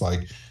just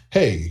like,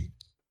 hey,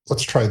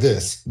 let's try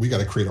this. We got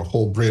to create a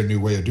whole brand new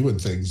way of doing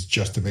things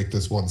just to make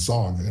this one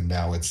song. And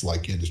now it's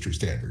like industry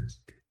standard.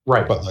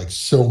 Right. But like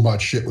so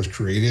much shit was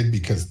created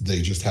because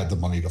they just had the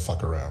money to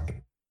fuck around.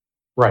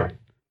 Right.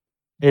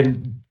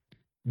 And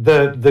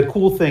the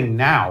cool thing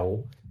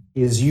now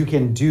is you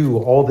can do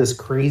all this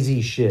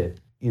crazy shit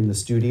in the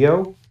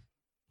studio.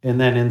 And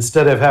then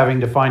instead of having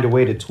to find a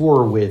way to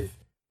tour with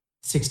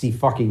 60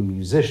 fucking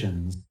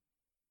musicians,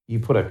 you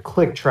put a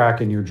click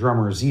track in your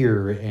drummer's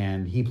ear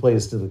and he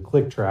plays to the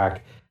click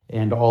track,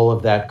 and all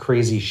of that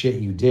crazy shit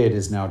you did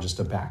is now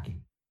just a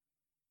backing.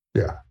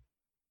 Yeah.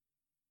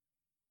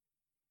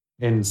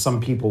 And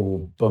some people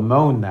will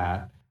bemoan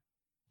that.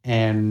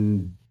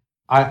 And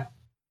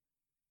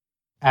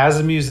as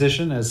a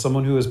musician, as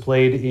someone who has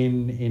played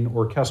in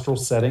orchestral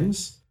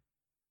settings,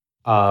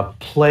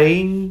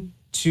 playing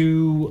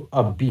to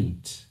a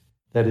beat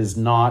that is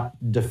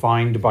not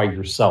defined by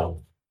yourself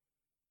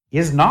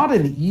is not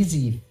an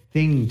easy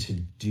thing to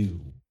do.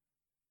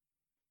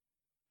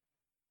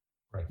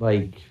 Right.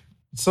 Like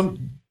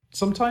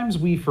sometimes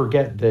we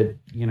forget that,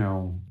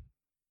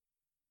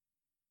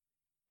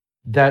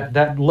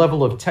 that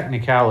level of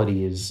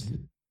technicality it's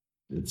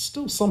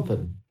still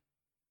something.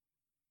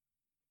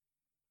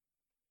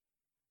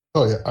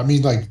 Oh yeah, I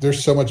mean, like,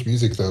 there's so much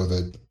music though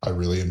that I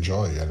really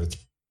enjoy, and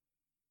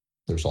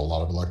there's a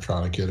lot of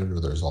electronic in it, or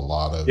there's a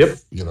lot of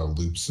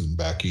loops and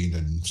backing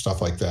and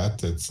stuff like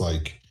that. It's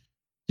like,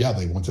 yeah,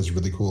 they want this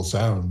really cool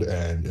sound,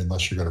 and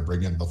unless you're going to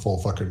bring in the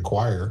full fucking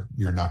choir,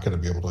 you're not going to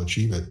be able to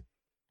achieve it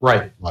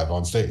right live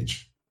on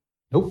stage.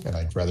 Nope. And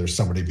I'd rather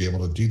somebody be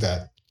able to do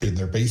that in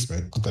their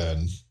basement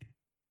than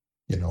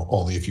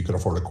only if you could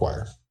afford a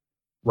choir.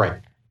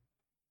 Right.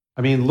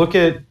 I mean, look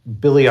at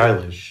Billie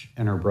Eilish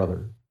and her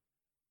brother.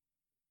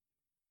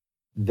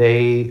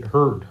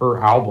 Her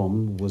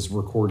album was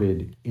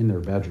recorded in their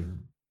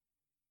bedroom.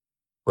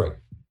 Right.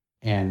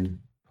 And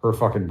her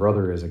fucking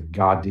brother is a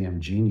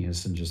goddamn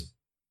genius and just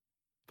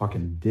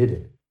fucking did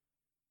it.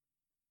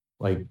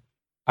 Like,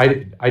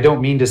 I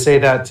don't mean to say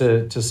that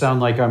to sound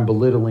like I'm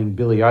belittling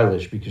Billie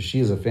Eilish, because she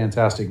is a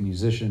fantastic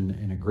musician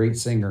and a great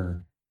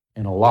singer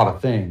and a lot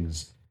of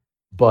things.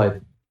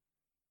 But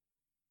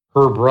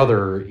her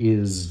brother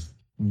is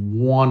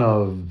one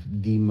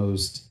of the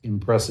most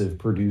impressive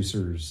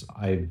producers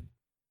I've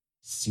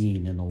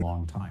seen in a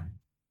long time.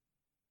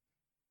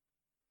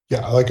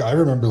 Yeah, like I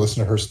remember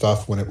listening to her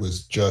stuff when it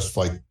was just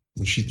like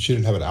when she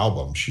didn't have an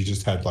album. She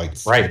just had like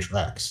 3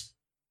 tracks.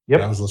 Yep.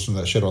 And I was listening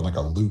to that shit on like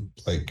a loop.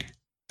 Like,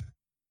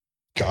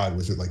 God,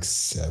 was it like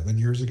 7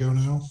 years ago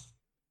now?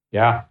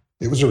 Yeah.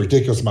 It was a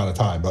ridiculous amount of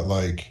time, but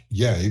like,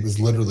 yeah, it was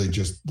literally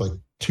just like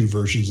 2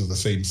 versions of the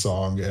same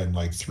song and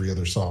like 3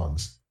 other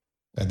songs.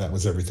 And that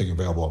was everything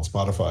available on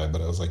Spotify.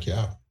 But I was like,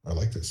 yeah, I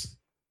like this.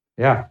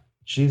 Yeah.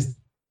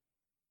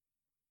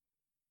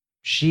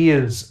 She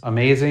is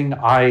amazing.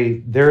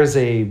 There is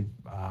I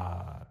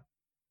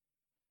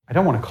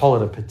don't want to call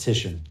it a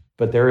petition,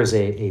 but there is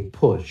a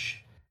push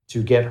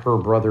to get her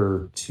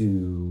brother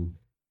to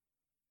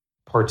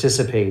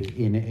participate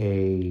in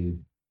a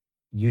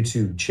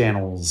YouTube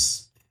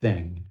channel's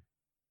thing.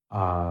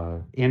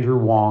 Andrew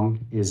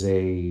Wong is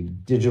a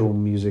digital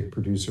music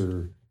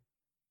producer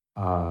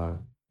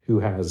who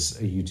has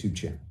a YouTube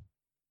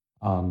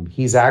channel.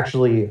 He's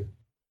actually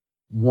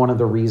one of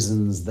the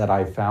reasons that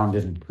I found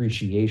an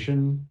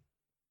appreciation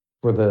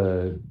for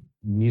the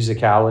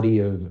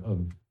musicality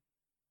of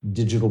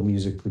digital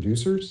music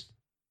producers.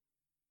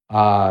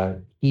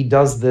 He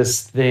does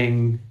this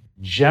thing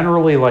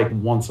generally like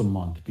once a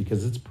month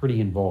because it's a pretty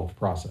involved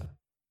process.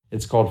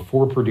 It's called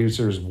 4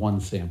 Producers,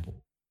 1 Sample.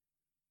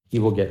 He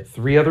will get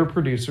 3 other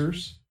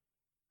producers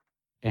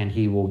and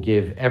he will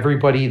give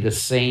everybody the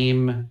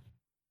same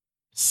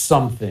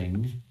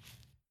something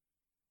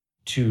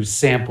to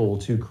sample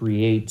to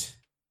create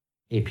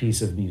a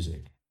piece of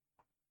music.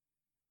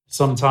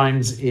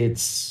 Sometimes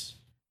it's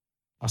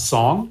a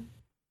song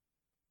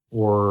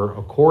or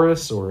a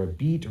chorus or a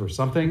beat or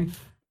something.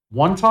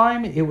 One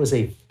time it was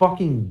a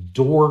fucking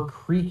door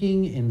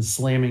creaking and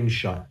slamming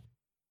shut.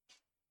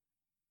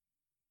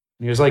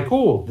 And he was like,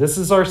 cool, this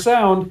is our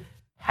sound.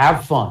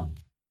 Have fun.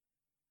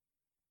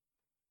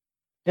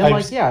 And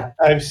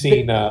I've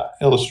seen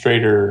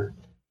Illustrator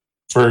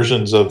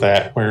versions of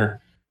that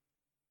where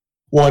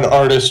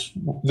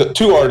the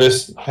 2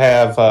 artists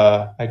have,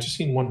 I just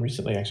seen one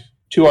recently actually.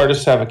 2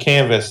 artists have a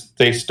canvas,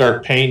 they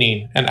start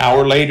painting, an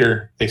hour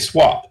later they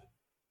swap.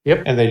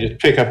 Yep. And they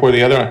just pick up where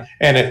the other one,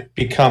 and it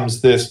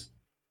becomes this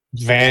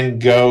Van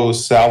Gogh,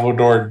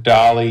 Salvador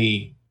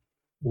Dali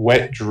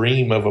wet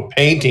dream of a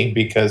painting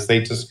because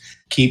they just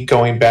keep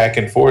going back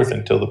and forth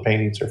until the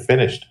paintings are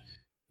finished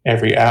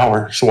every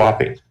hour,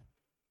 swapping.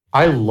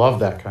 I love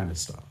that kind of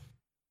stuff.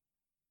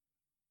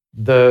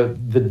 The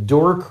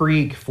Door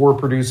Creek 4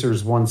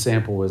 Producers, 1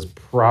 Sample is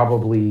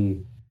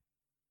probably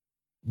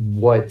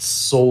what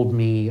sold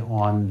me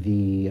on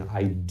the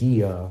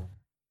idea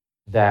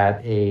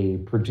that a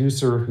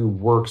producer who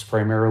works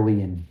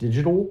primarily in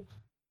digital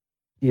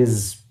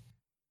is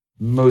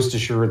most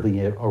assuredly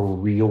a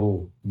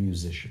real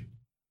musician.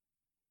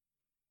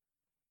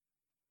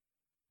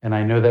 And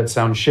I know that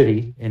sounds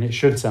shitty, and it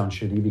should sound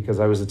shitty because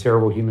I was a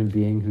terrible human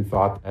being who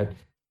thought that,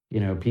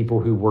 people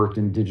who worked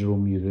in digital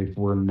music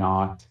were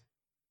not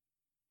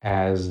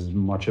as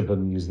much of a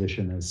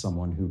musician as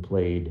someone who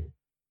played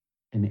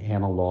an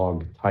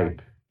analog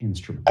type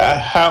instrument.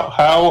 This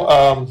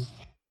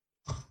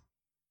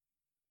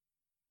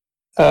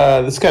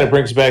kind of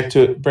brings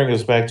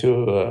us back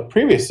to a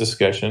previous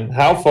discussion.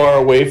 How far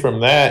away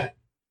from that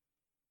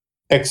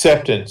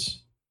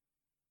acceptance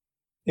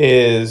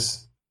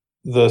is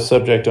the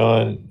subject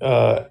on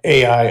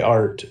AI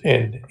art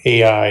and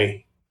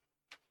AI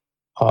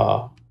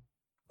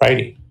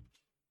writing?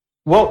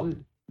 Well,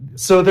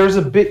 so there's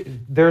a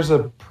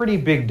pretty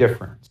big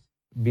difference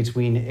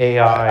between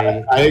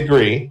AI. I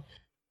agree.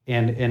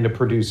 And a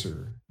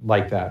producer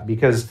like that,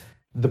 because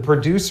the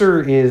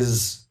producer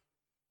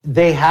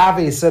they have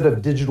a set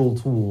of digital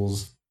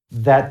tools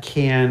that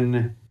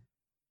can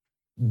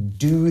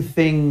do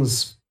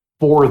things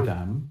for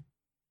them,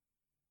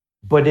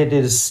 but it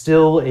is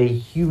still a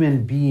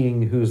human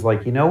being who's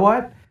like, you know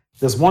what?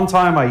 This one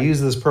time I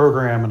used this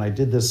program and I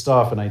did this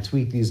stuff and I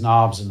tweaked these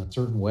knobs in a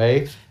certain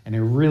way, and I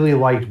really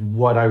liked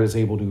what I was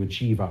able to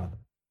achieve out of it.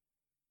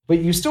 But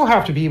you still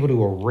have to be able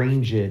to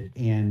arrange it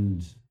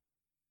and,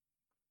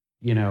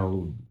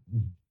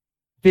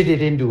 fit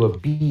it into a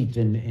beat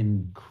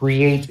and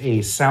create a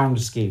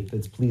soundscape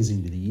that's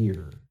pleasing to the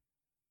ear.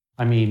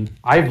 I mean,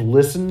 I've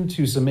listened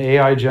to some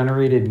AI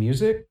generated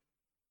music,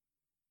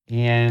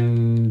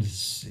 and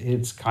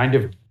it's kind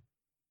of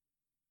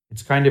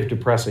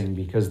depressing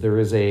because there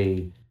is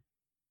a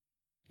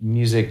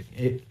music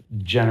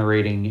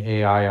generating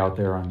AI out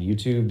there on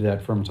YouTube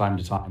that from time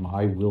to time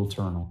I will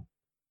turn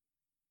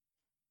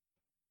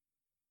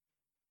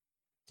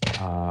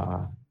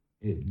on.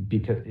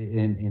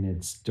 And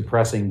it's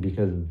depressing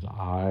because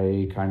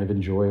I kind of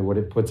enjoy what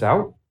it puts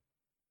out.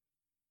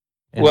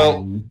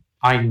 And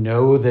I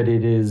know that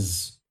it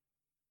is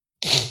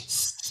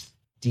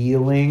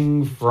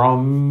stealing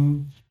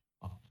from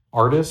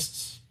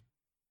artists.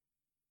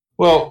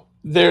 Well,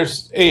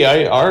 there's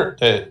AI art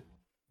that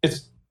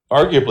it's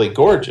arguably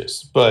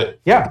gorgeous, but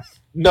yeah,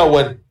 no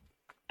one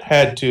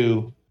had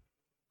to,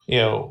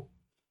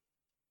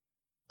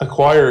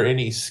 acquire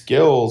any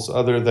skills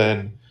other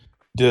than,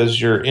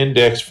 does your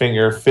index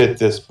finger fit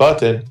this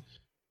button,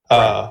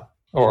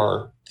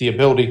 or the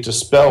ability to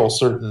spell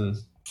certain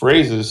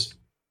phrases,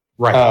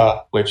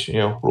 which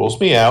rules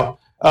me out.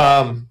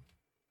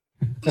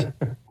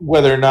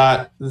 Whether or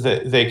not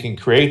they can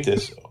create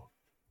this,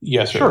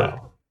 yes or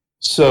no.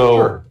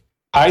 So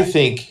I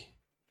think,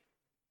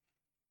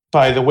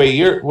 by the way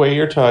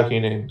you're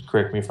talking, and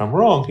correct me if I'm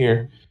wrong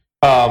here,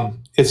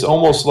 it's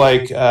almost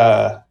like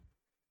a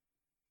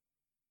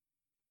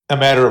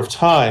matter of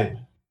time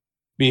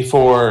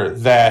before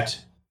that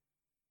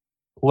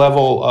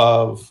level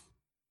of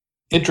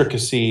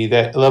intricacy,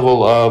 that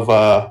level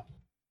of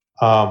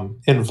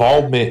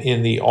involvement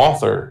in the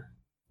author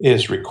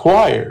is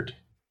required.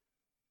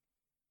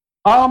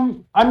 I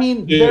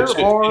mean,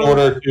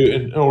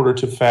 in order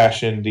to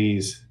fashion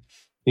these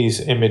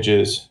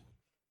images.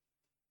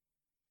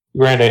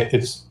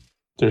 Granted,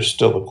 there's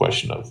still a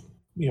question of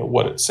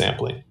what it's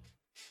sampling.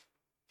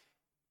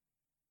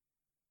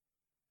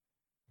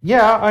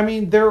 Yeah, I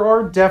mean, there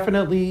are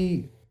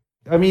definitely.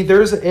 I mean,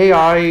 there's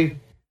AI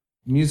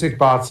music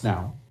bots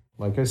now.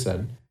 Like I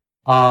said,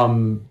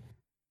 I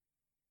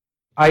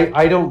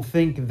don't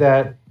think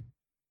that.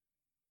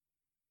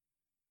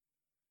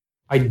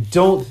 I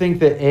don't think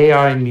that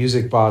AI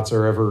music bots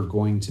are ever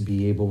going to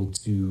be able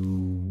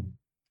to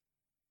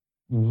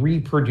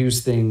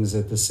reproduce things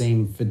at the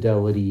same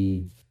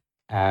fidelity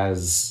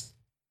as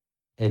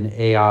an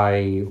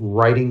AI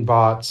writing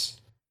bot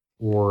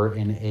or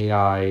an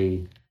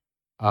AI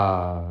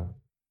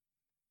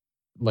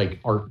like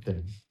art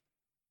thing.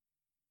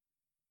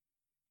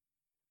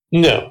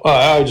 No,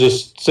 I would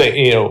just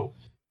say,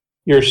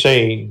 you're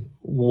saying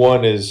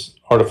one is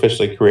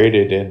artificially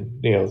created,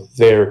 and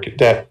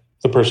that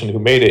the person who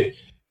made it,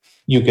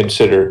 you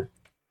consider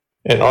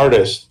an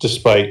artist,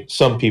 despite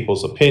some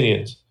people's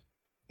opinions.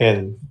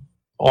 And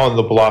on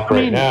the block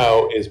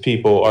now is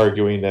people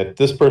arguing that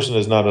this person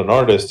is not an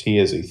artist; he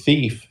is a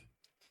thief,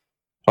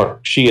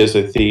 or she is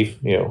a thief.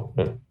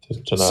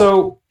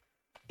 So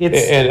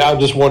and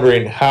I'm just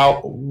wondering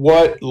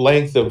what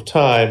length of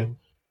time,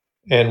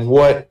 and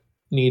what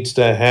needs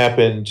to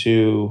happen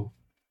to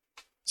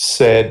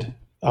said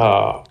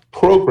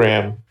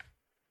program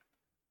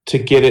to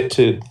get it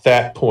to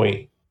that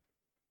point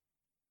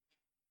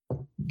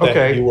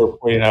that you were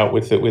pointing out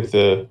with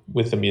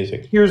the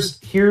music.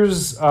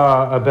 Here's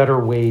a better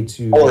way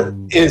to. Or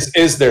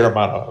is there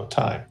amount of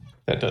time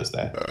that does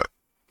that?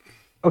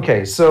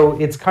 Okay, so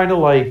it's kind of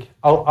like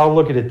I'll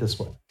look at it this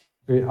way.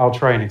 I'll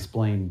try and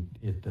explain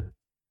it.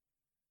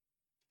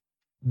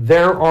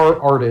 There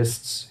are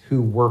artists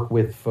who work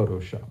with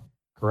Photoshop,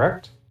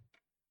 correct?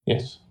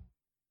 Yes.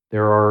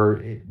 There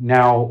are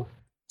now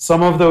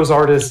some of those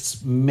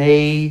artists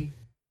may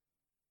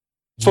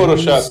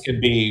Photoshop can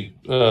be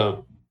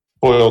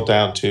boiled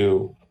down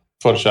to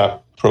Photoshop,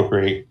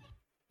 Procreate.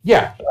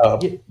 Yeah.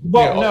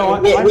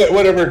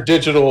 Whatever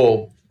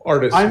digital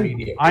artist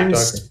medium.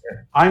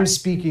 I'm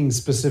speaking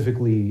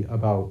specifically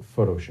about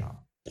Photoshop.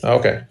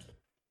 Okay.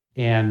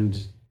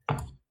 And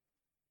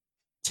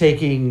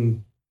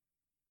taking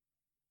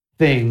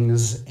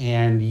things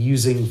and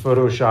using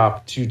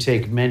Photoshop to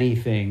take many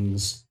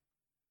things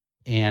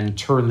and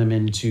turn them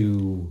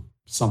into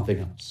something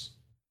else.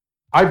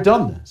 I've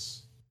done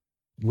this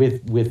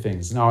with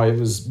things. Now, it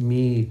was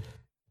me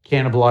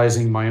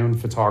cannibalizing my own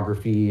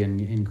photography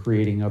and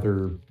creating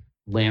other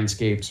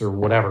landscapes or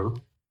whatever.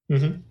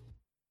 Mm-hmm.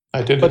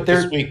 I did it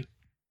this week.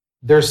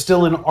 There's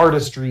still an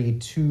artistry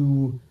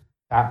to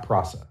that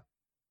process.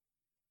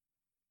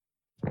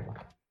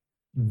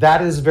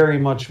 That is very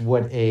much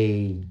what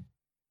a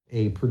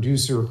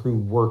producer who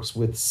works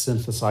with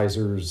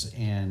synthesizers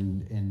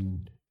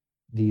and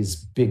these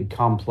big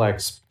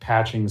complex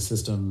patching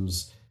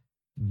systems,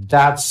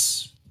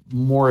 that's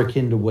more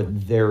akin to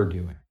what they're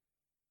doing.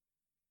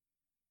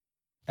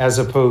 As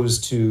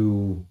opposed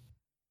to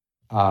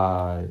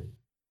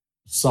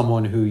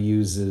someone who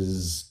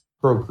uses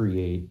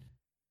Procreate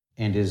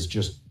and is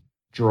just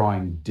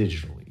drawing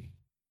digitally.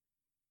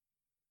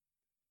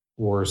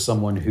 Or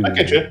someone who... I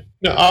get you.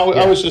 No,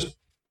 I was just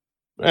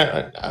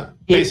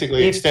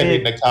basically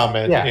extending the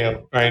comment,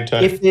 trying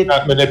to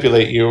not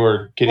manipulate you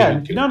or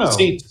getting you to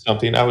see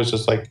something. I was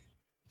just like...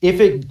 If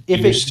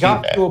it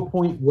got to a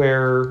point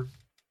where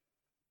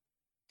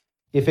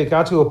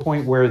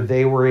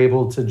they were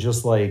able to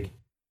just like,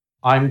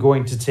 I'm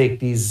going to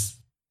take these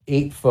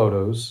 8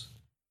 photos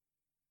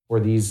or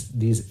these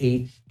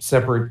 8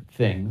 separate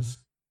things,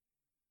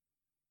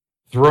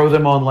 throw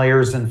them on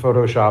layers in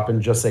Photoshop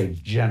and just say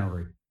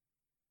generate.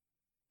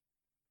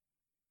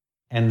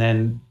 And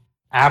then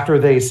after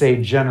they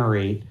say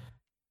generate,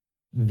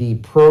 the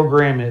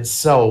program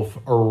itself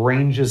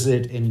arranges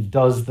it and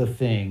does the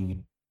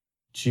thing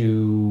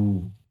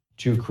to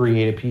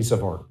create a piece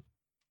of art.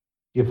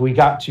 If we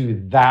got to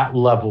that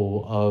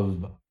level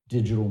of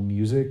digital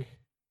music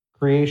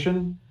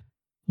creation,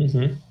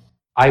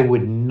 I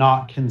would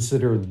not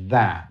consider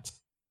that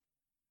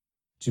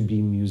to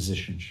be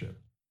musicianship.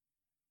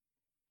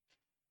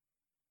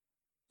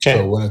 Okay.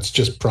 So when it's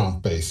just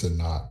prompt based and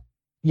not...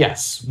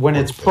 Yes, when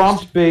it's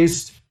prompt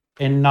based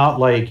and not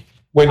like...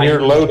 When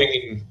you're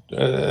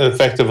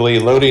effectively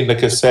loading the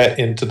cassette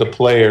into the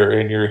player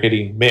and you're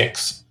hitting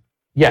mix.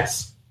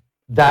 Yes.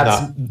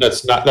 That's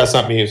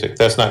not music.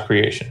 That's not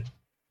creation.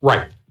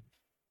 Right.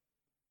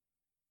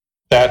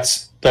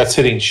 That's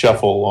hitting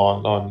shuffle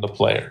on the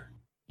player.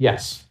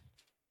 Yes.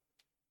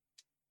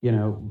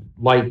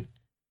 Like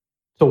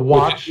to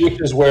watch... Which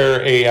is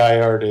where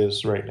AI art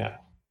is right now.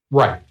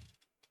 Right.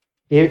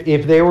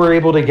 If they were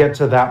able to get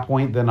to that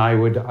point, then I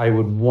would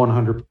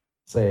 100%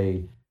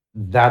 say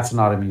that's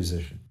not a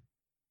musician.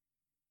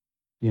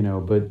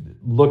 But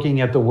looking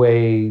at the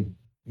way,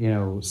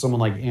 someone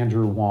like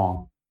Andrew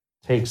Wong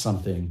takes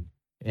something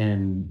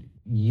and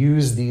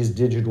use these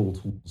digital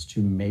tools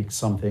to make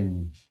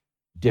something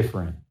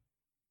different.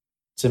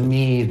 To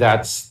me,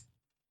 that's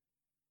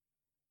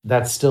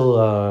still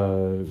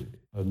a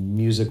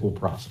musical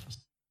process.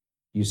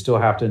 You still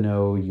have to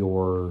know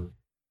your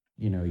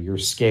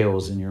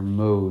scales and your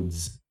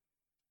modes.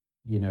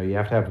 You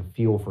have to have a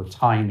feel for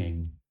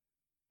timing.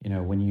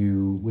 When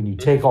you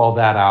take all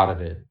that out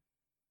of it,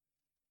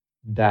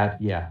 at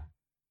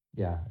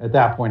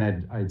that point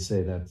I'd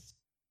say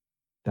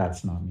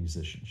that's not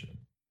musicianship.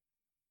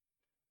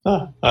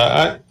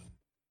 I'll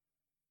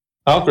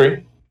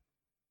agree.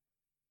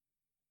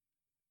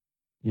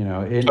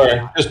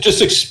 Sorry,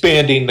 just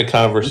expanding the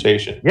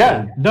conversation.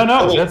 Yeah,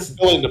 no, that's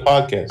filling the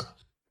podcast.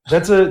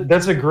 That's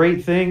a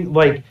great thing.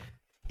 Like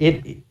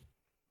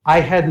I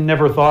had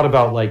never thought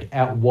about like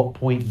at what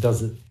point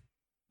does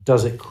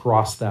it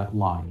cross that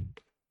line?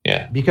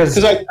 Yeah,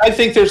 because I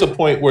think there's a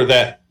point where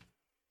that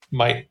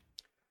might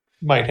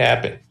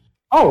happen.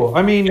 Oh,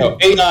 I mean,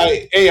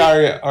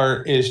 AI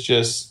art is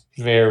just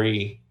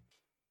very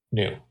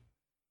new.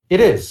 It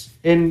is,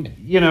 and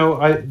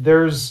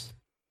there's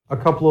a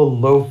couple of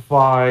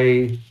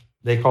lo-fi.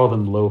 They call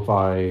them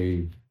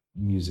lo-fi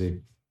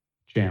music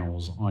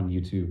channels on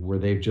YouTube where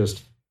they've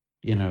just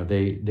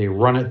they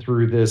run it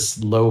through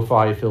this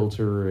lo-fi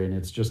filter, and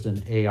it's just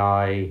an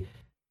AI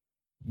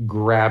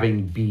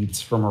grabbing beats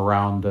from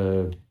around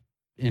the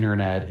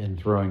internet and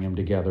throwing them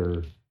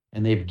together.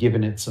 And they've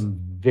given it some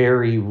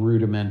very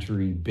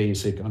rudimentary,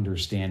 basic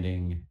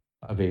understanding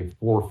of a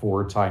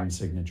 4/4 time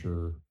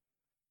signature,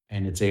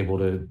 and it's able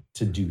to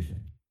do things.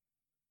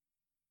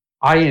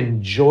 I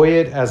enjoy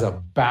it as a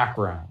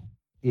background.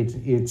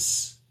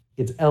 It's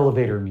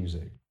elevator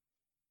music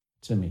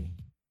to me.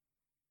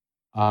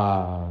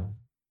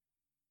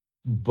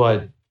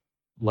 But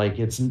like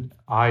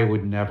I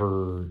would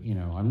never,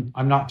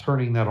 I'm not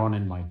turning that on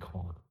in my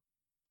car.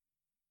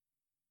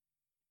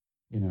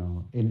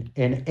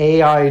 An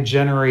AI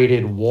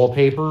generated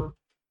wallpaper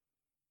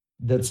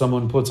that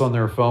someone puts on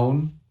their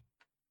phone,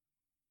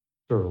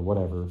 Sure,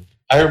 whatever.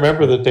 I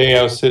remember the day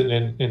I was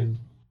sitting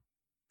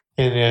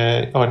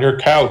on your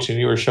couch and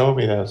you were showing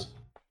me those.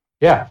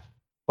 Yeah,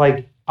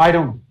 like I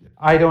don't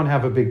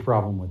have a big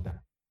problem with that.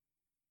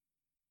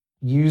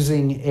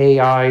 Using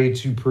AI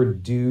to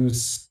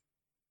produce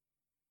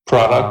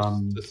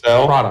Product to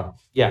sell. product.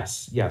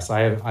 Yes, I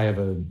have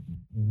a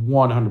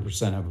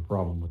 100% have a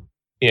problem with.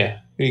 Yeah,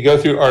 you go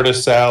through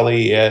Artist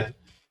Alley at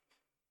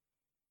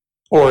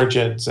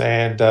Origins,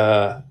 and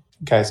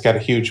guy's got a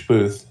huge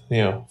booth,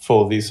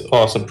 full of these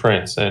awesome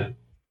prints, and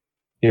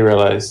you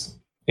realize,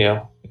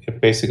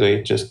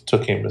 it just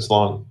took him as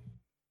long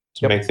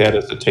to make that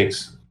as it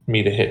takes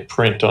me to hit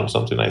print on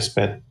something I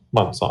spent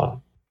months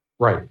on.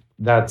 Right.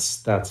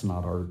 That's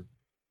not art,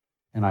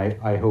 and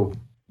I hope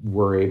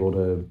we're able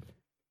to,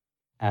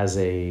 as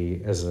a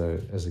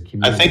community.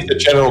 I think the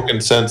general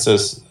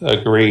consensus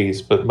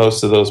agrees, but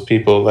most of those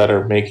people that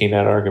are making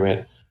that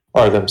argument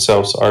are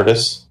themselves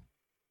artists.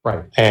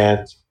 Right.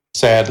 And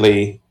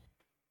sadly,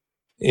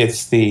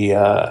 it's the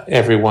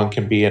everyone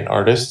can be an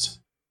artist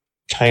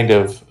kind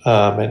of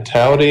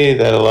mentality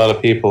that a lot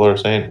of people are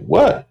saying,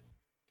 what?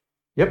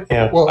 Yep.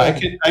 Well, I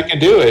can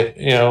do it.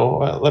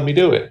 Let me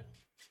do it.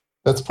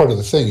 That's part of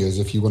the thing is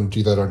if you want to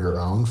do that on your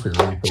own for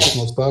your own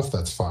personal stuff,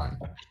 that's fine.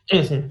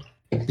 Mm-hmm.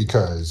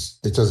 Because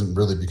it doesn't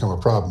really become a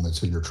problem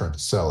until you're trying to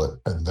sell it.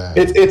 And then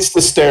it's the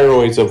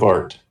steroids of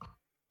art.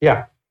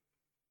 Yeah.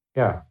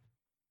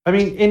 I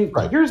mean,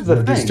 here's the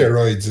thing. Do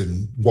steroids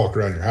and walk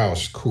around your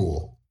house,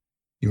 cool.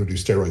 You want to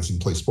do steroids and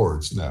play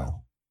sports?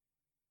 No.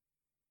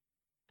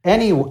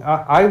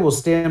 I will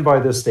stand by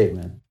this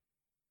statement.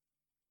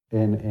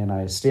 And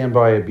I stand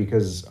by it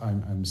because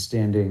I'm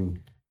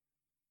standing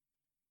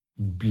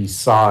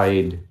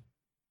beside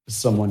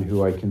someone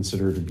who I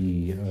consider to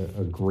be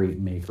a great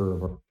maker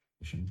of art.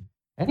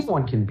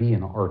 Anyone can be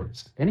an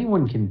artist.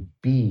 Anyone can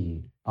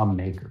be a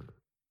maker.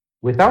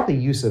 Without the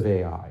use of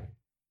AI,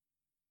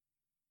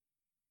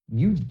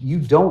 you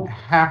don't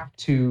have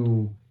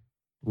to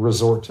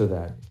resort to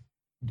that.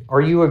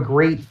 Are you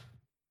great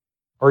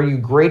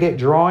at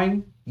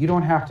drawing? You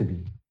don't have to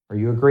be. Are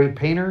you a great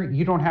painter?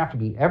 You don't have to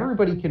be.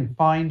 Everybody can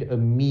find a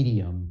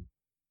medium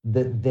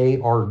that they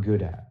are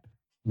good at.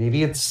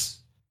 Maybe it's,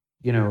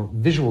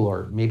 visual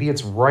art. Maybe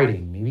it's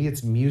writing. Maybe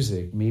it's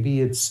music.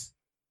 Maybe it's,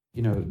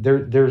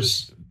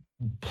 there's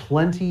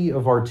plenty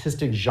of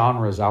artistic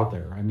genres out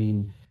there. I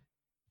mean,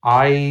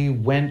 I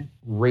went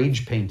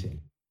rage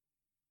painting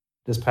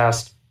this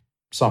past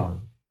summer.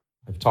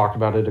 I've talked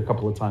about it a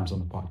couple of times on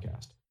the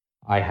podcast.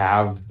 I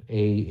have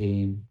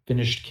a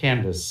finished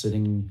canvas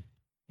sitting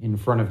in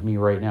front of me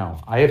right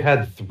now. I have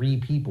had 3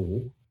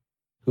 people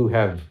who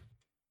have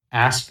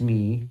asked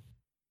me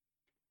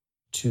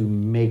to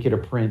make it a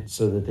print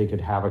so that they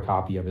could have a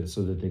copy of it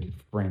so that they could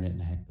frame it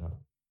and hang it up.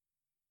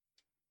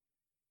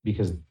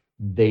 Because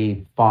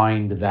they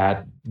find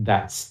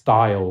that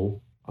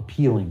style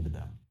appealing to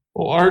them.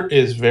 Well, art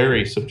is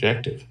very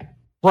subjective.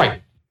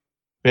 Right.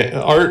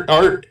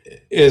 Art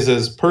is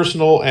as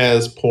personal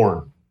as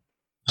porn.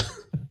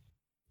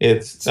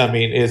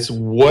 It's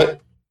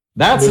what...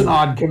 That's an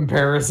odd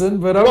comparison,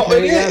 but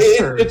okay.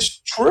 Well,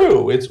 it's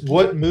true. It's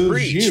what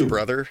moves you,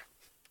 brother.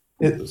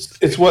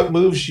 It's what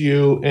moves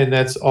you, and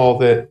that's all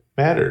that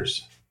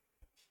matters.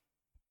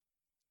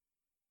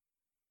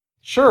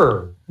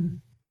 Sure.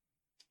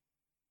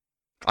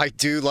 I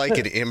do like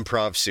an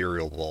improv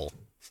cereal bowl.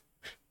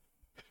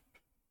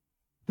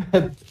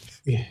 But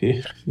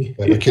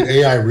can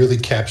AI really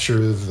capture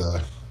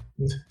the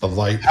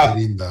light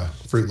hitting the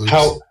Fruit Loops?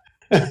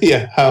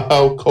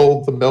 How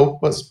cold the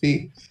milk must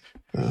be.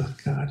 Oh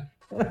God.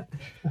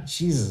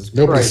 Jesus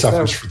Nobody Christ,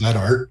 suffers for that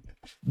art.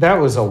 That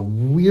was a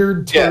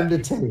weird turn to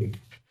take.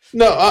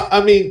 No,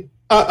 I mean,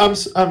 I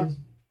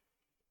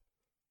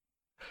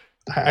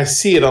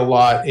see it a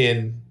lot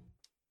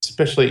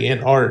especially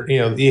in art.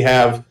 You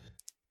have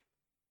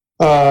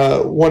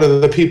one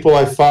of the people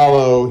I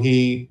follow.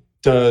 He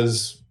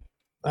does,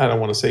 I don't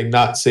want to say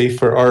not safe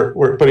for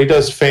artwork, but he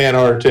does fan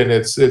art, and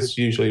it's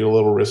usually a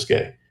little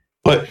risque.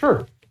 But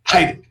sure,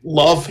 I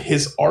love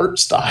his art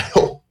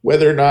style,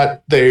 whether or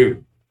not they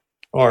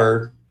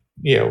are,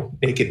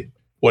 naked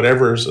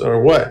whatevers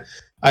or what.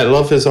 I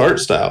love his art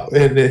style.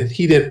 And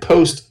he didn't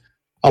post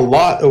a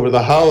lot over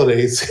the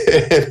holidays,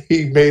 and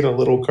he made a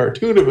little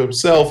cartoon of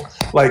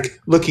himself, like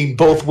looking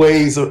both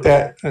ways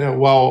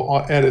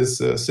while at his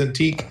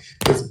Cintiq.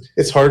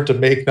 It's hard to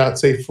make not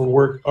safe for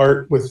work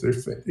art with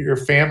your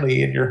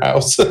family in your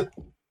house.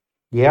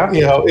 Yeah.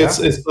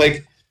 It's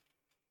like,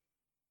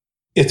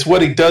 it's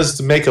what he does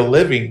to make a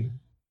living.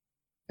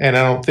 And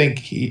I don't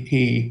think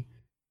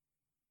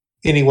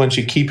anyone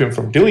should keep him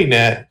from doing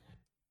that,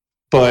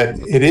 but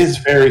it is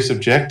very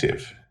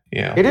subjective.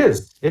 It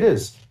is. It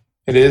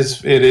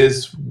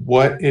is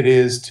what it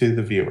is to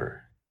the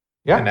viewer.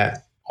 Yeah. And that's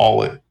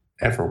all it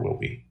ever will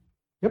be.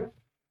 Yep.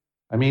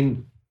 I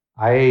mean,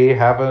 I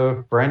have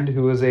a friend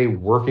who is a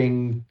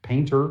working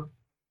painter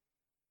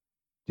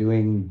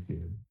doing,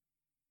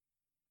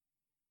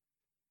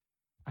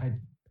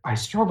 I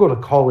struggle to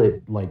call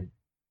it like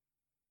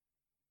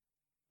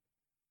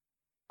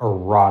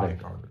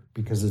erotic art.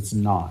 because it's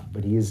not,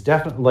 but he is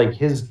definitely like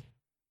his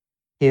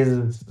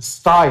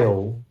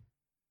style.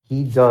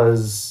 He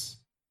does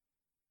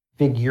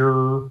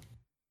figure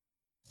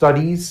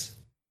studies,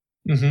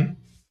 Mm-hmm.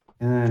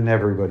 and then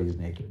everybody's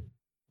naked.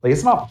 Like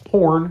it's not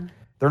porn.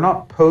 They're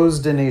not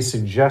posed in a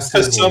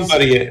suggestive. Because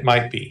somebody it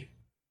might be.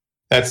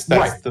 That's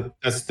Right.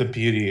 the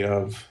beauty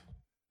of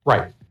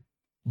right.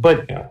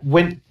 But Yeah.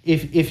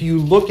 if you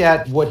look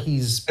at what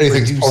he's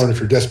Anything's producing, porn if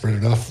you're desperate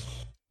enough.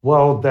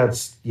 well,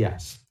 that's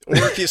yes. Or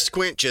if you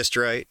squint just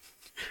right.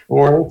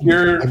 or if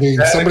you're I mean,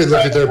 somebody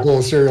looked at their bowl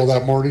of cereal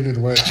that morning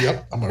and went,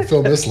 "Yep, I'm going to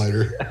film this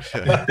later."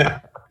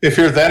 if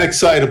you're that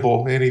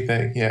excitable,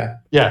 anything, yeah.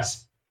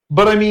 Yes,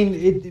 but I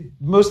mean,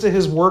 most of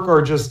his work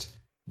are just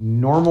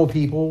normal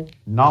people,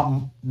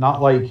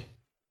 not like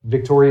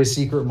Victoria's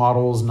Secret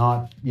models,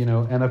 not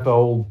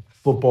NFL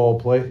football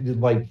play,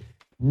 like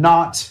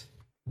not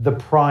the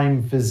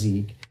prime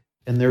physique,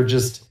 and they're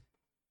just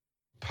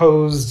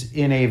posed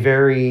in a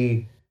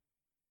very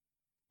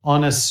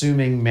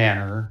unassuming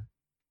manner,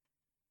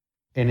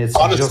 and it's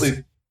Honestly,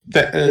 just,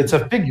 that it's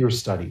a figure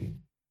study.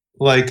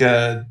 like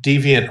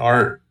Deviant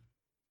Art,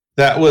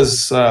 that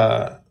was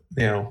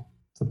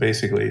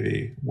basically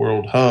the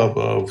world hub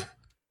of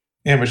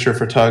amateur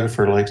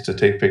photographer likes to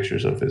take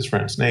pictures of his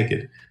friends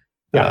naked.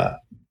 Yeah.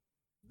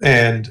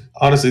 And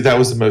honestly, that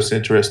was the most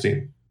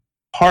interesting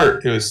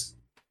part. It was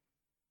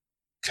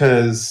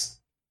because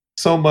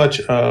so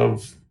much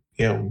of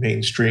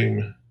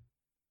mainstream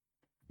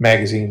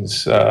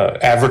magazines,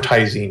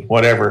 advertising,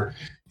 whatever,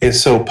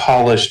 is so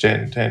polished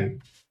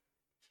and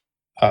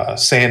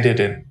sanded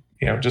and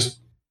just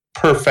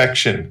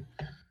perfection,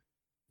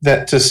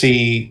 that to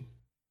see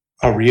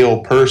a real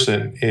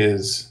person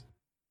is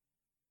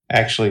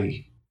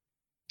actually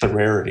the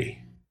rarity.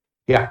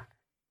 Yeah.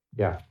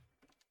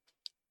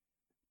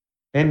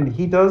 And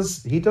he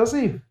does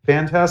a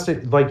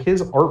fantastic, like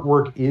his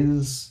artwork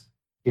is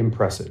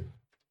impressive.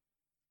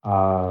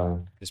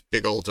 His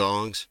big old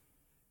dongs.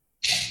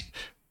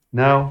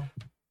 No,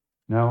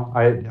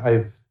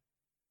 I've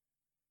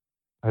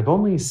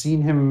only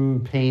seen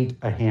him paint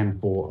a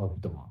handful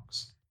of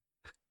dogs.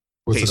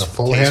 Was it a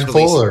full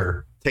Tastefully- handful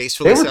or?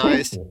 Tastefully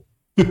sized. tasteful.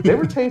 They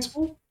were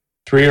tasteful.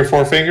 3 or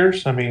 4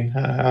 fingers? I mean,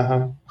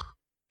 how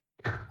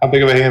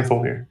big of a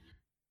handful here?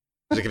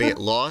 Is it going to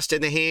get lost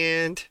in the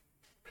hand?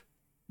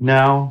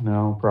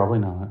 No, probably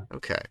not.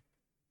 Okay.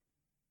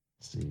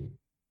 Let's see.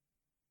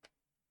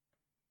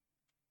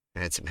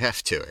 Add some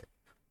heft to it.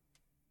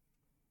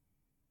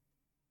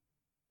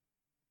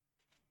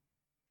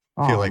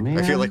 Oh,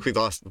 I feel like we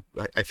lost.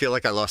 I feel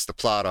like I lost the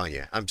plot on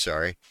you. I'm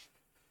sorry.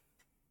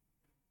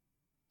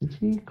 Did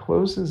he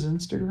close his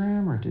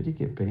Instagram or did he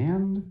get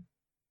banned?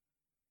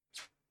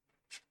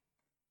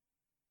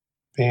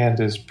 Band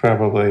is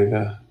probably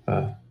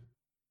the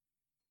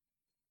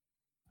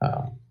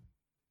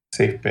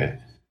safe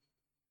bet.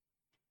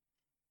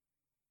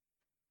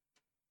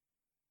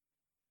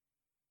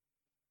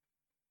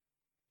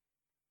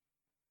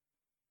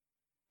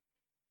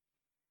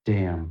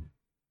 Damn.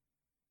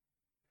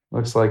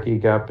 Looks like he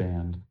got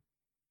banned.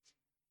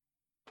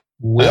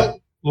 Well,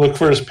 look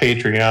for his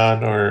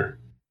Patreon or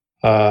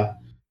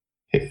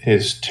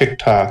his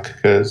TikTok,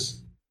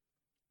 because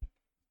I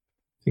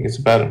think it's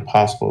about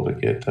impossible to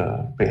get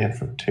banned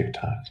from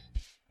TikTok.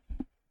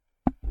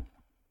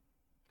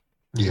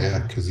 Yeah,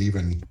 because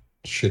even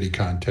shitty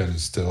content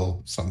is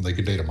still something they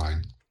could data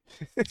mine.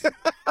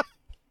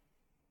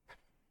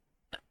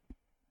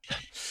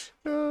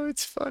 Oh,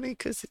 it's funny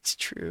because it's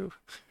true.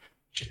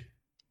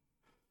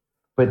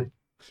 But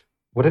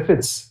what if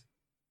it's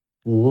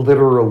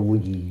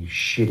literally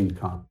shitty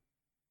content?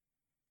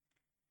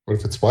 What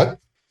if it's what?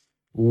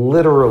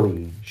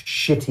 Literally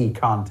shitty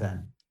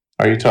content.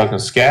 Are you talking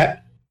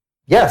scat?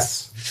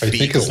 Yes. I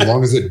think as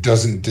long as it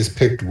doesn't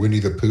depict Winnie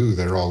the Pooh,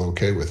 they're all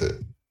okay with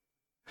it.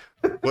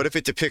 What if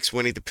it depicts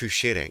Winnie the Pooh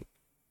shitting?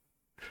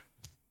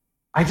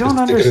 I don't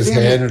Just stick his hand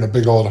understand. in a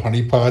big old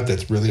honey pot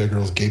that's really a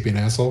girl's gaping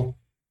asshole.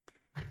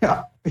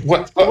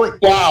 What?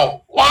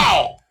 Wow!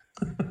 Wow!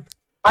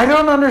 I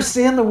don't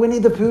understand the Winnie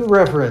the Pooh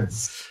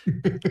reference.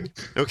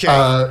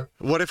 Okay.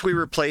 What if we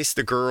replace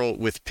the girl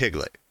with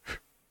Piglet?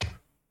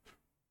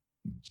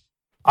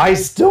 I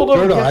still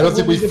don't. No, get I the don't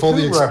think Winnie we the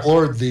fully Pooh reference.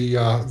 explored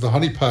the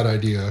honey pot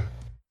idea.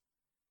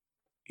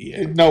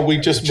 No, we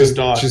just moved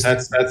on. Just-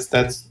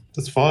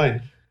 That's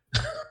fine.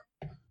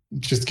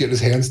 Just getting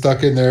his hand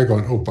stuck in there,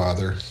 going, "Oh,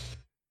 bother."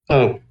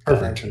 Oh,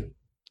 Perfect.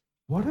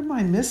 What am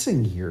I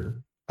missing here?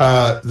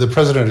 The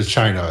president of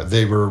China,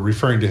 they were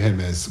referring to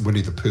him as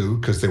Winnie the Pooh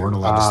because they weren't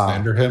allowed to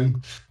slander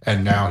him,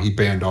 and now he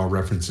banned all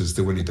references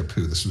to Winnie the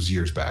Pooh. This was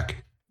years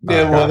back.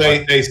 Yeah, well,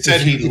 they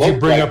said if you looked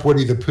bring like, up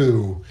Winnie the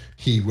Pooh,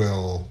 he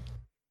will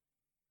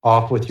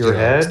Off with your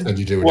head. send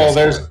you to an Well,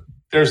 escort.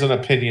 there's an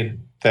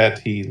opinion that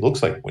he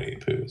looks like Winnie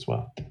the Pooh as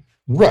well.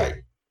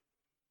 Right.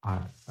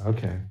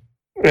 Okay.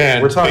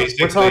 And We're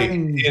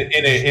talking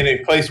in a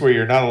place where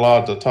you're not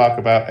allowed to talk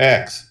about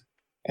X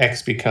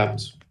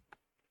becomes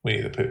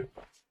Winnie the Pooh.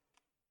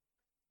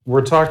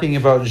 We're talking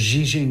about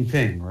Xi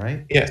Jinping,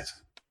 right?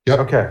 Yes. Yep.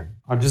 Okay.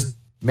 I'm just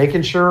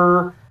making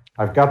sure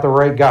I've got the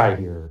right guy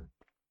here.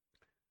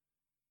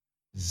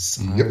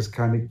 I Yep. was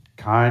kind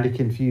of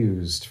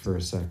confused for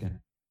a second.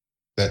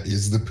 That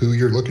is the poo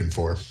you're looking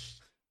for.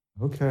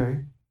 Okay.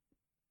 Man,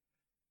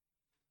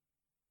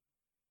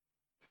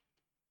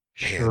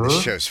 Sure.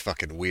 this show's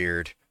fucking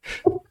weird.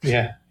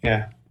 Yeah,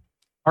 yeah.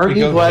 Aren't We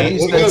you go glad deep.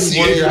 you We go said deep.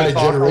 you wanted AI to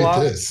talk a generate lot?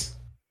 this.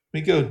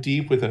 We go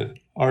deep with an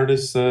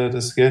artist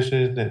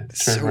discussion and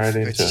turn right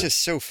It's into.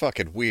 just so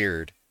fucking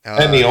weird.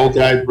 And the old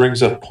guy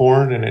brings up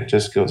porn, and it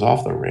just goes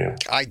off the rail.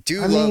 I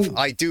do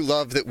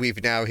love that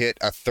we've now hit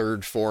a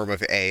third form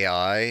of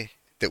AI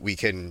that we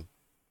can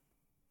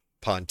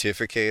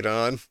pontificate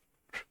on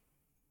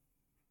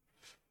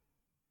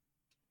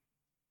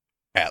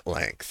at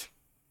length.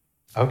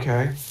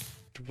 Okay.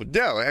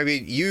 No, I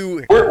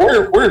mean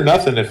We're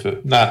nothing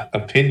if not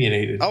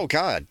opinionated. Oh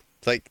God,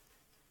 like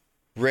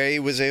Ray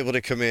was able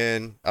to come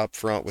in up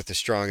front with the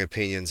strong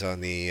opinions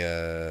on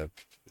the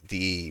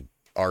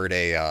art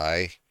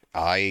AI.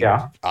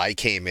 I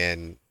came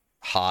in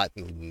hot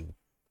and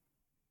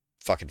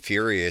fucking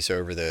furious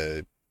over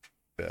the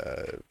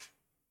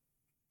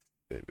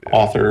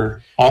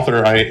author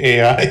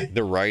AI.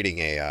 the writing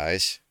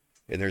AIs,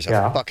 and there's a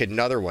Yeah. fucking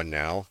another one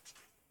now.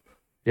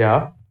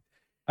 Yeah.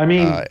 I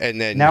mean, And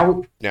then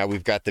now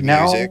we've got the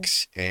now-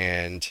 musics,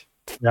 and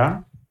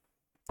yeah.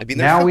 I mean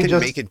they're Now we fucking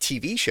just- making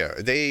TV show.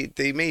 They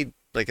made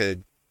like a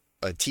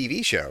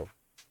TV show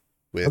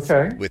with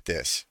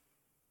this.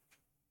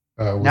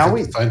 Was Now it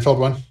we- the Seinfeld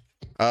one?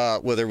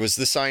 Well, there was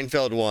the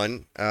Seinfeld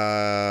one, but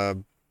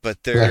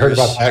I heard there's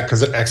about that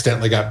because it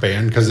accidentally got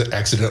banned because it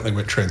accidentally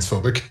went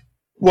transphobic.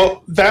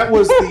 Well, that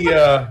was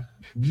the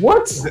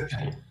What?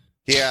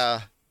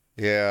 yeah.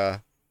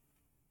 Okay.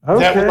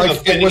 that was Like,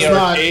 the Penny it was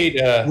not-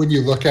 Arcade. When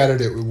you look at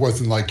it, it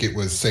wasn't like it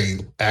was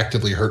saying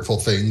actively hurtful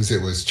things.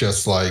 It was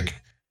just like,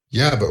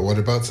 yeah, but what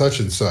about such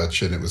and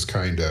such? And it was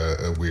kind of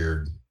a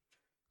weird,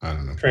 I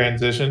don't know.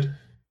 transition.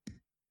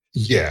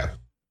 Yeah.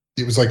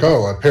 It was like,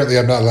 oh, apparently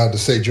I'm not allowed to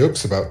say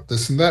jokes about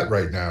this and that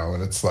right now.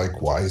 And it's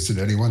like, why isn't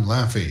anyone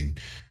laughing?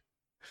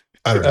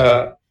 I don't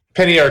know.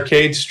 Penny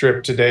Arcade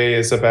strip today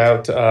is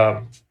about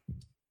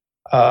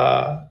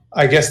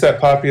I guess that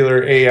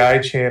popular AI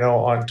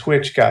channel on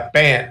Twitch got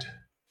banned.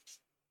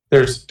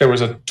 There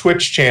was a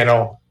Twitch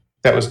channel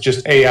that was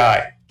just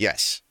AI.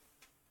 Yes.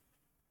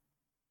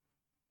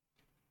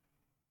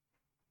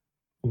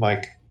 I'm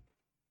like,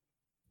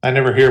 I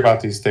never hear about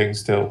these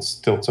things till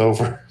it's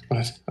over.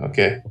 But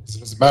okay. It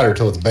doesn't matter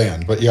until it's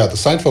banned. But yeah, the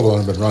Seinfeld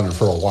one had been running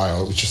for a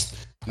while. It was just,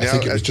 I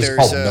think it was just there's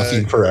called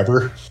Nothing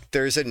Forever.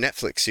 There's a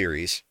Netflix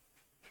series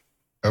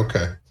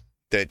Okay.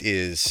 that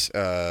is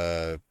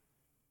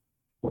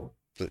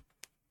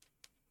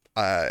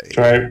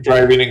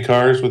Driving in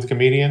cars with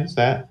comedians.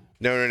 That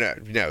no.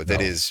 That No,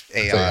 is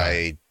it's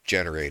AI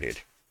generated.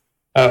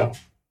 oh.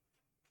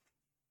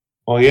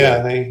 Well,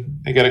 yeah, they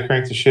got to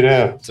crank the shit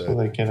out so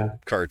they can.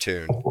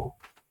 Cartoon.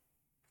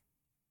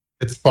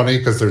 It's funny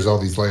because there's all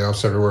these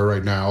layoffs everywhere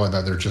right now, and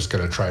then they're just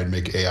going to try and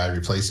make AI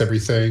replace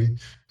everything.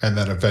 And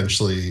then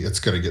eventually it's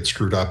going to get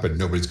screwed up and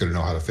nobody's going to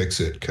know how to fix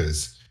it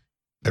because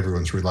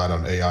everyone's relied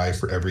on AI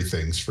for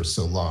everything for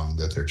so long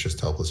that they're just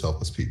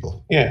helpless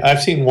people. Yeah,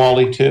 I've seen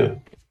Wall-E too.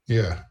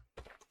 Yeah.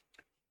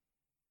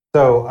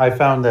 So I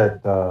found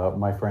that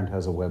my friend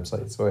has a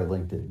website, so I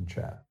linked it in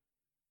chat.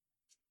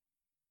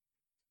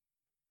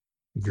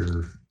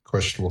 Your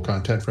questionable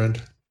content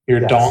friend?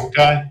 Your Yes. donk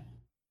guy.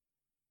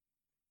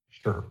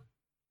 Sure.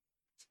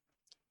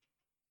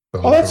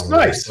 Oh, that's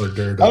nice. I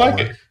like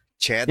it.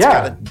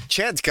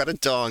 Chad's got a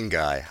dong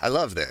guy. I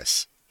love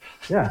this.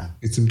 Yeah.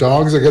 Need some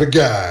dogs, I got a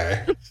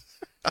guy.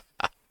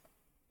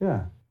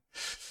 Yeah.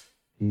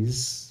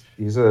 This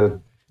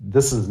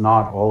is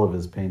not all of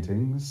his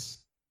paintings.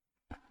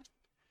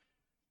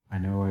 I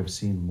know I've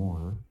seen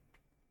more.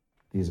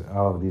 These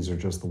are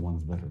just the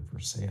ones that are for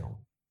sale.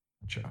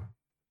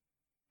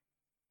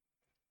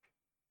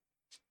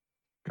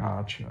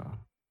 Gotcha.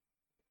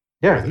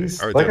 Yeah,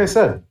 he's like I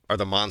said. Are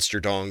the monster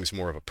dongs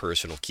more of a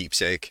personal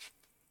keepsake?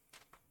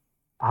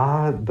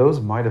 Those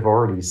might have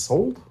already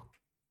sold.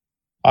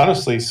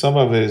 Honestly, some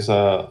of his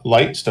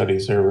light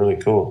studies are really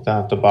cool.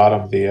 Down at the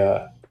bottom,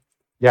 the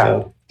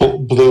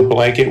blue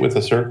blanket with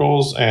the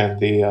circles, and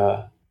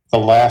the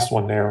last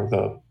one there with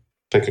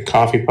like a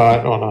coffee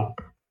pot on a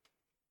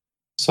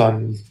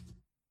sun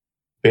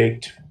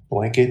baked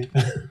blanket.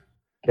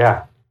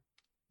 Yeah,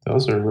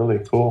 those are really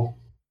cool.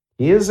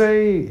 He is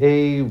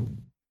a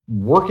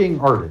working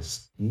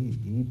artist.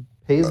 He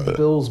pays the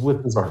bills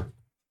with his art.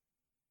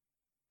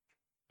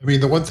 I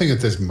mean, the one thing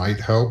that this might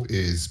help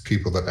is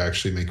people that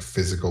actually make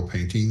physical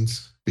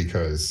paintings,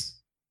 because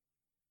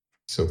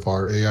so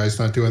far AI is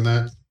not doing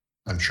that.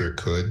 I'm sure it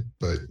could,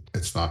 but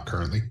it's not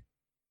currently.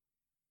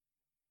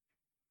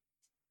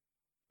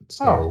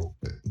 So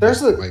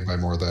might buy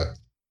more of that.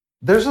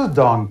 There's a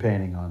dong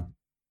painting on.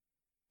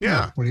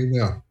 Yeah. What do you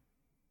know?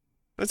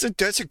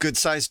 That's a good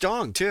sized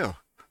dong too.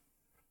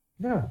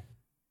 Yeah.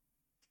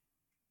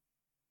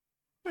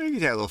 Look at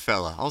that little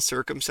fella, all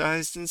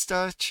circumcised and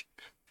such.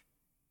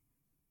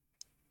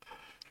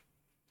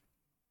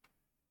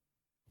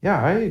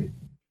 Yeah,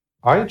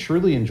 I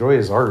truly enjoy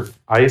his art.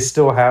 I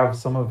still have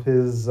some of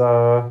his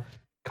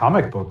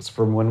comic books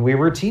from when we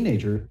were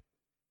teenagers.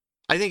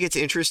 I think it's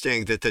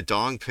interesting that the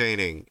Dong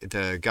painting,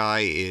 the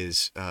guy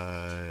is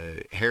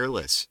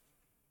hairless.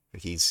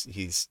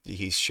 He's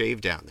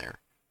shaved down there.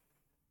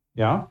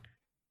 Yeah.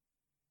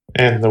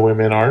 And the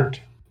women aren't?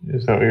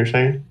 Is that what you're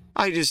saying?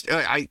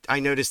 I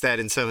noticed that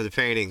in some of the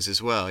paintings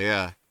as well.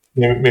 Yeah.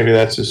 Maybe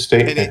that's a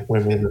statement.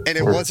 Women and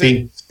it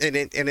wasn't, and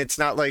it's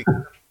not like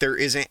there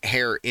isn't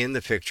hair in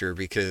the picture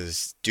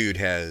because dude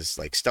has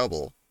like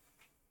stubble.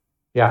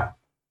 Yeah.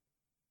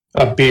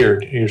 A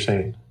beard, you're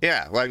saying?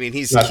 Yeah. Well, I mean,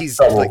 he's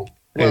stubble like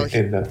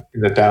in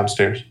the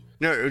downstairs.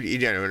 No.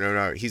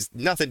 He's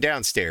nothing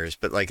downstairs,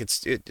 but like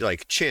it's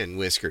like chin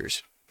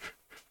whiskers.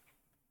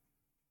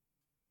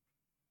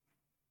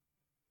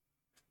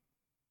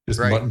 Just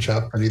mutton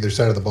chop on either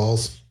side of the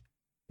balls?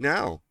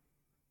 No.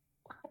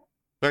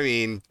 I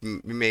mean,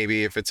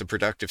 maybe if it's a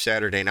productive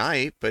Saturday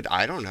night, but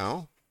I don't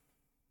know.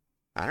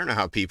 I don't know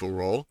how people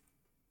roll.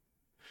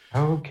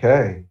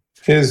 Okay.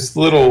 His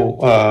little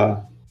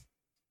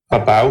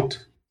about,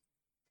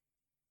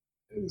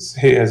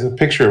 he has a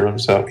picture of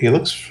himself. He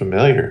looks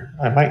familiar.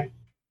 I might.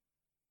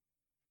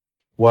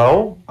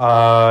 Well,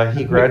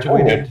 he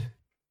graduated.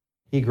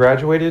 He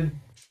graduated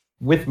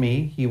with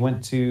me. He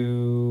went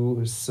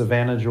to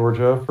Savannah,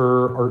 Georgia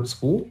for art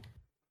school.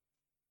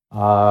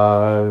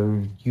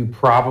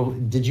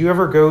 Did you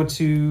ever go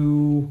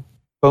to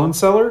Bone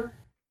Cellar?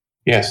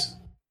 Yes.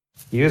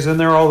 He was in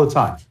there all the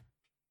time.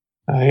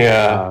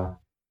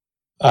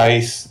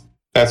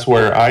 That's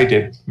where I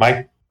did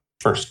my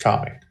first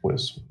comic,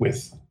 was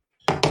with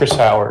Chris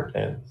Howard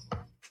and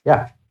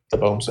the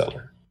Bone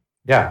Cellar.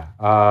 Yeah.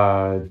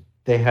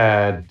 They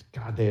had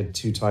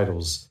two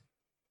titles.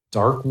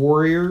 Dark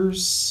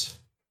Warriors,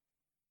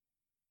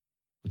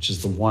 which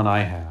is the one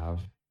I have.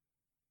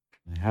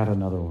 I had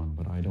another one,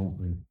 but I don't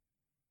remember.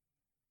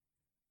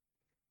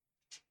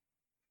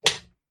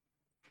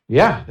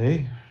 Yeah,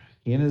 he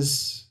and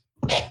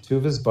two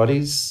of his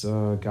buddies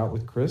got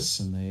with Chris,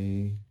 and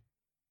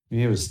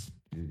it was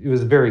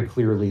very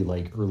clearly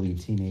like early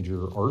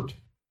teenager art.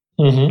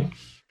 Mm-hmm.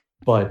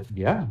 But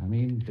yeah, I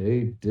mean,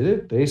 they did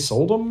it. They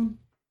sold them.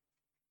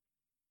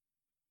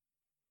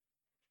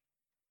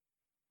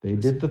 They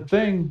did the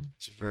thing.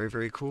 It's very,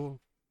 very cool.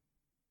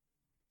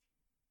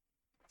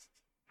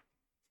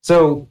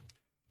 So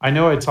I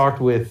know I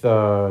talked with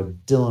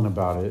Dylan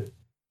about it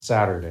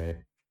Saturday.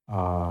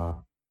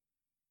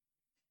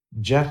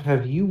 Jeff,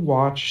 have you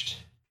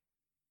watched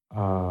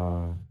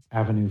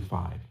Avenue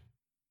 5?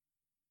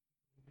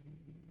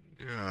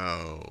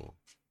 No.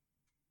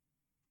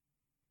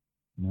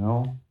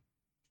 No?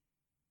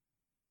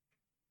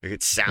 Like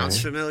it sounds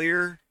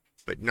familiar,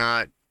 but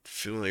not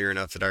familiar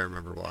enough that I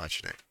remember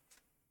watching it.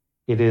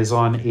 It is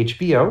on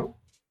HBO.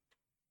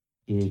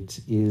 It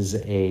is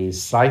a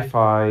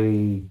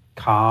sci-fi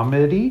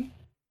comedy.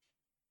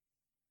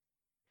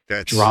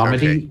 That's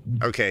dramedy.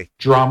 Okay.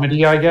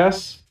 Dramedy, I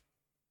guess.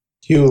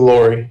 Hugh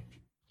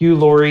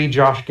Laurie,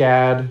 Josh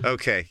Gad.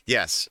 Okay.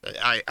 Yes,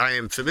 I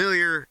am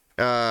familiar.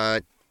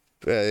 In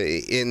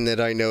that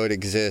I know it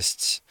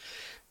exists.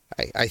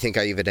 I think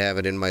I even have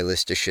it in my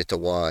list of shit to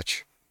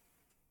watch.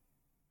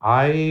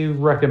 I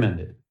recommend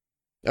it.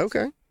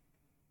 Okay.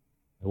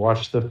 I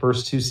watched the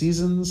first 2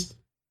 seasons.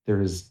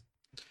 There is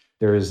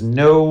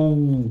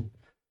no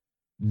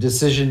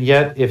decision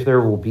yet if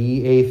there will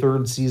be a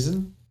 3rd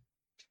season.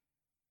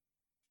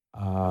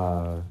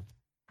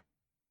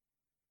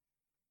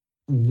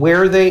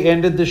 Where they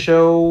ended the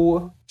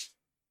show,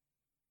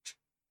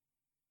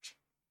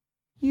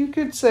 you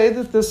could say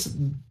that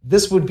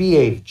this would be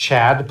a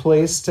Chad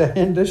place to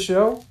end a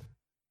show.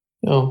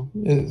 No,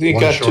 you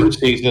got 2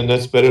 seasons.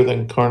 That's better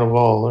than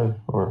Carnival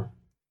or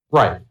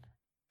right.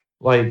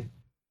 Like,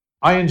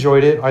 I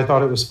enjoyed it. I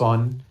thought it was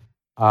fun.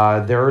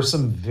 There are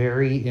some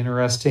very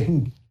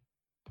interesting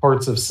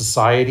parts of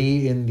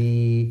society in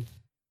the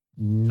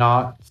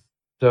not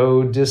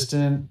so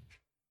distant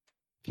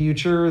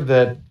future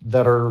that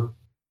are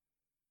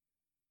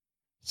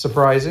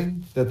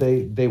surprising that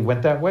they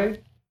went that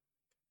way.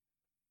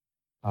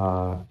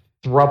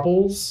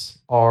 Thruples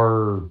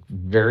are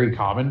very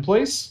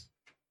commonplace.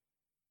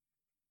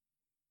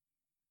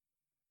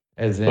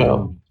 As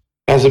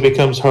it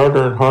becomes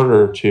harder and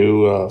harder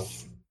to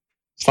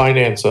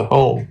finance a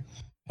home,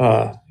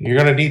 you're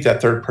going to need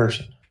that third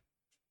person.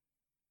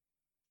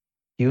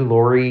 Hugh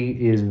Laurie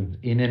is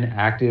in an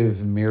active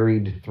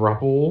married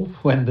throuple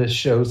when the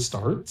show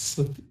starts.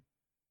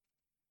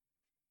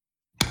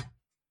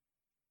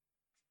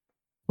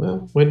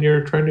 Well, when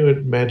you're trying to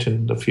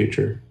imagine the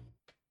future,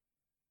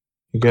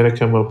 you got to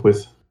come up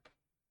with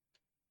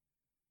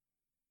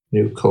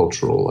new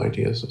cultural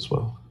ideas as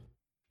well.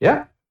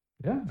 Yeah.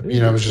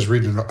 I was just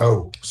reading.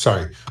 Oh,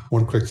 sorry.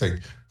 One quick thing.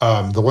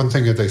 The one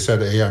thing that they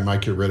said AI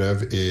might get rid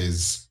of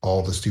is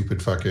all the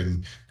stupid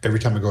fucking. Every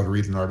time I go to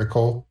read an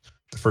article,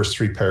 the first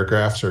 3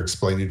 paragraphs are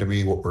explaining to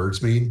me what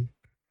words mean,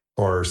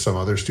 or some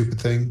other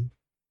stupid thing.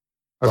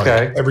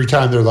 Okay. Like, every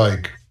time they're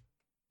like,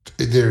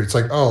 it's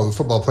like, oh, the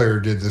football player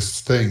did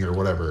this thing or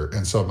whatever.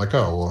 And so I'm like,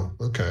 oh,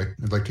 well, okay.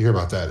 I'd like to hear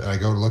about that. And I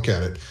go to look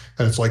at it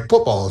and it's like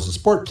football is a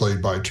sport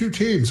played by two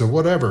teams or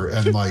whatever.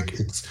 And like,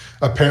 it's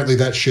apparently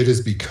that shit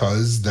is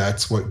because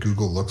that's what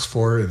Google looks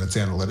for in its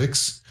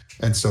analytics.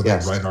 And so they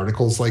write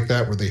articles like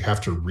that where they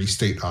have to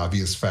restate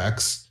obvious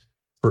facts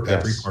for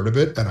every part of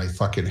it. And I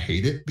fucking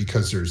hate it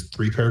because there's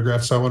 3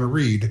 paragraphs I want to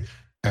read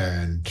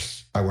and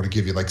I want to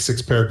give you like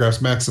 6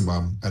 paragraphs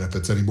maximum. And if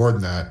it's any more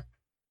than that,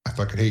 I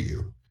fucking hate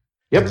you.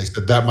 Yep. And they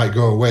said that might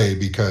go away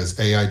because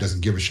AI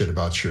doesn't give a shit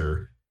about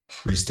your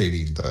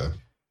restating the,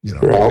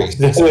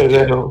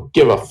 they don't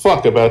give a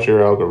fuck about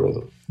your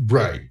algorithm.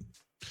 Right.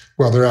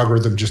 Well, their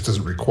algorithm just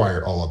doesn't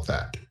require all of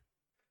that.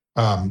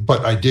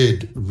 But I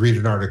did read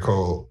an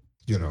article,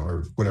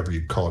 or whatever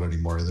you'd call it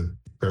anymore, than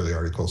barely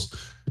articles.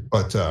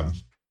 But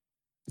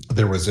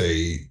there was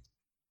 2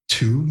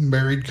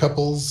 married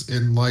couples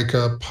in like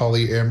a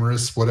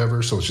polyamorous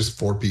whatever. So it's just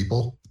 4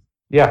 people.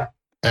 Yeah.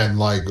 And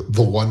like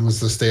the one was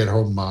the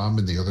stay-at-home mom,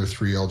 and the other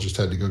 3 all just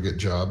had to go get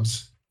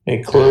jobs.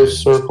 A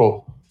closed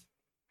circle.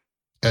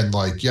 And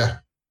like, yeah,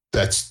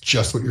 that's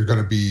just what you're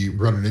going to be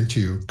running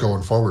into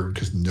going forward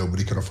because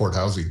nobody can afford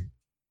housing.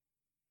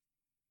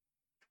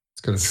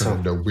 It's going to turn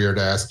into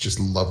weird-ass, just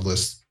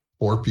loveless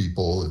 4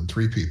 people and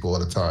 3 people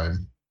at a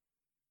time.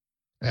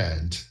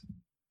 And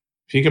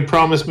if you can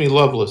promise me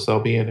loveless, I'll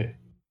be in it.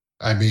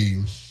 I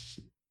mean,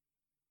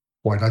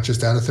 why not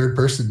just add a 3rd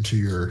person to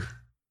your,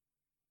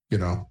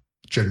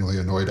 generally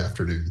annoyed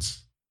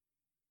afternoons?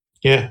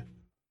 Yeah.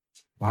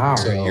 Wow.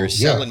 So you're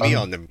selling me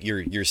on the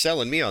you're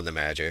selling me on the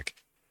magic.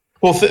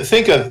 Well,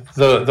 think of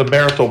the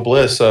marital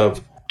bliss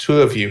of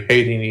 2 of you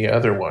hating the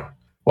other one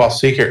while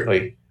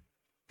secretly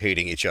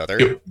hating each other.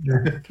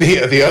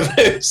 The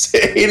other is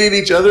hating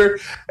each other,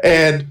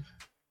 and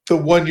the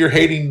one you're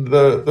hating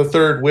the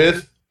 3rd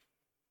with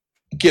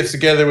gets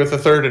together with the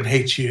 3rd and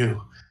hates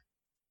you.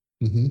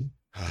 Mm-hmm.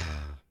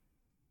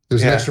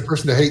 There's an extra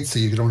person to hate, so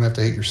you don't have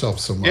to hate yourself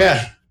so much.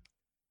 Yeah.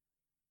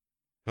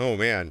 Oh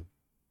man.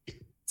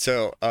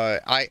 So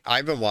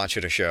I've been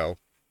watching a show.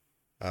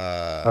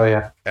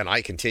 And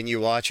I continue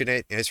watching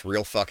it, and it's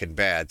real fucking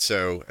bad.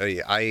 So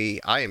I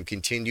am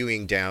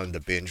continuing down the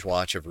binge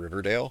watch of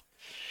Riverdale,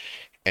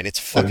 and it's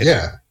fucking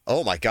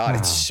oh my god,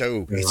 it's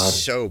so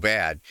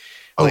bad.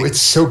 Like,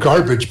 it's so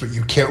garbage, but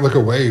you can't look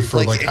away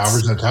for like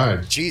hours at a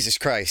time. Jesus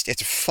Christ,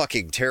 it's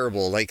fucking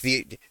terrible. Like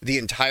the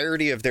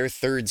entirety of their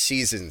 3rd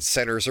season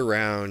centers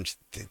around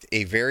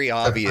a very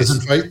obvious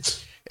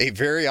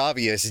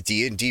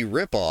D&D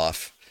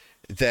ripoff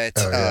that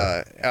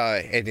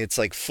and it's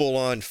like full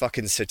on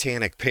fucking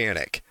satanic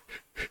panic.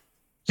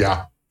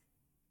 Yeah.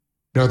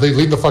 No, they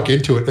lean the fuck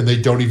into it and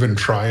they don't even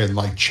try and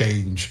like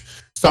change.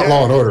 It's not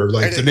Law and Order.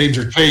 Like the names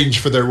are changed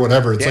for their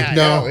whatever. It's like,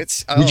 no,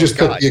 we just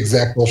put the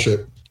exact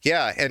bullshit.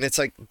 Yeah, and it's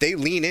like they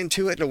lean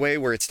into it in a way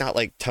where it's not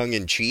like tongue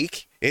in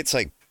cheek. It's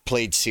like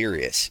played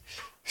serious.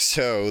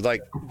 So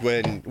like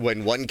when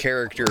one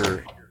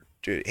character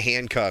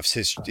handcuffs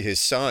his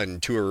son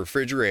to a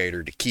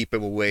refrigerator to keep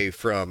him away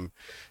from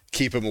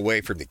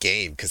the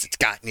game because it's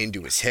gotten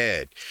into his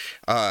head.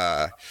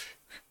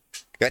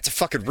 That's a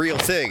fucking real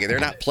thing, and they're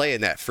not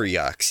playing that for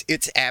yucks.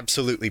 It's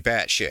absolutely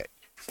batshit.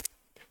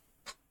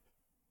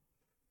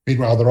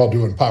 Meanwhile, they're all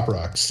doing pop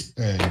rocks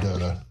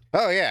and.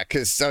 Oh yeah,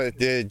 because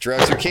the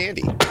drugs are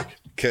candy.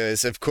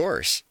 Because of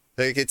course,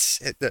 like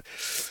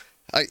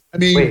I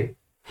mean, wait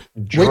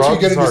till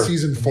you get into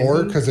season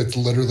 4 because it's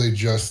literally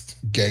just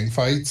gang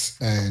fights,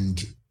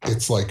 and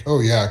it's like,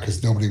 oh yeah,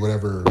 because nobody would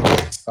ever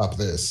stop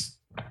this.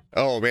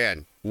 Oh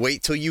man,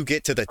 wait till you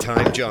get to the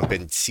time jump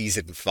in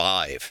season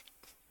 5.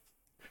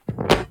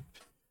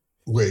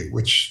 Wait,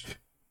 which?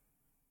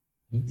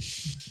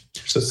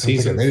 There's a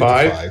season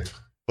 5.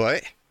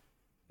 What?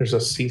 There's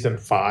a season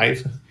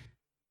 5.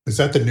 Is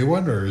that the new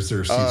one, or is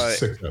there season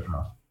 6 right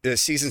now?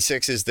 Season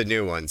 6 is the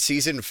new one.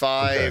 Season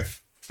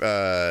 5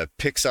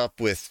 picks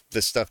up with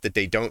the stuff that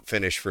they don't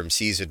finish from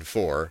season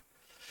 4.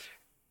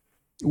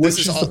 Which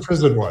is the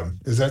prison one?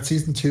 Is that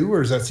season 2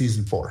 or is that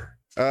season 4?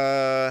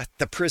 The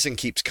prison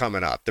keeps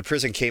coming up. The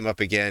prison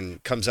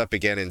comes up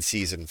again in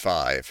season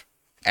 5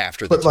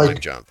 after the time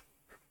jump.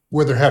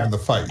 Where they're having the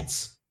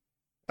fights.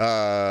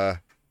 I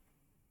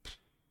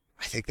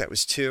think that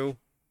was 2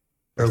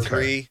 or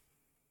 3.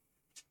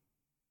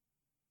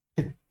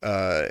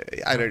 I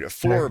don't know,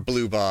 4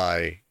 blew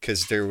by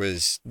because there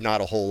was not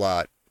a whole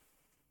lot.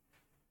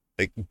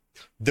 Like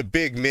the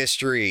big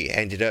mystery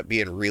ended up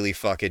being really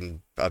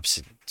fucking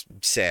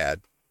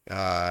sad,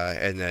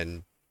 and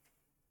then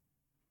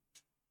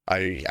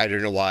I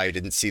don't know why I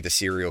didn't see the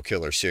serial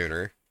killer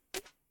sooner.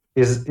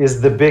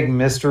 Is the big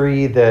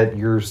mystery that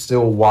you're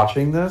still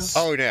watching this?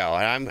 Oh no,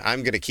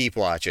 I'm gonna keep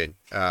watching.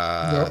 There's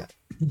no doubt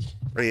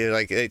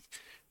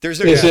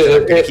that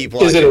I'm gonna keep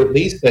watching. Is it at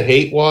least a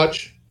hate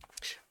watch?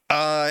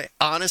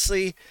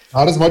 Honestly,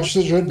 not as much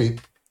as it should be.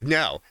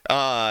 No.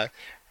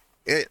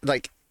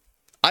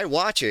 I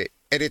watch it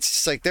and it's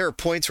just like there are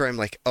points where I'm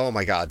like, oh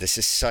my god, this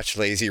is such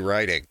lazy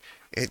writing.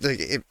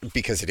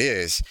 Because it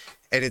is,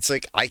 and it's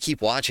like I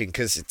keep watching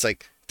because it's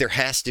like there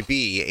has to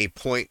be a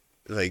point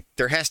like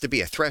there has to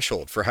be a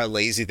threshold for how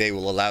lazy they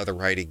will allow the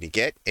writing to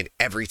get, and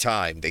every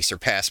time they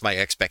surpass my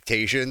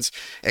expectations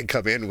and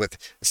come in with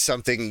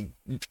something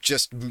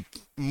just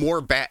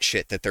more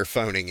batshit that they're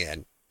phoning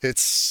in.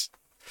 It's,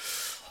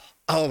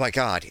 oh my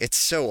god, it's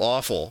so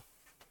awful.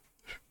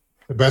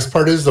 The best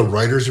part is the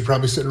writers are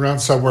probably sitting around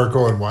somewhere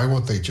going, why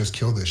won't they just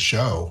kill this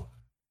show,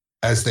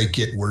 as they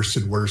get worse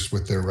and worse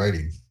with their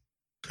writing.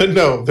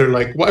 No, they're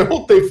like, why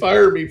won't they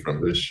fire me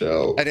from this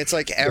show? And it's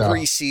like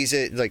every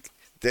season, like,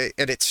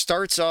 and it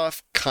starts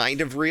off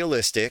kind of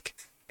realistic.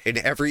 In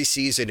every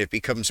season, it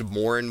becomes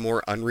more and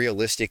more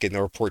unrealistic in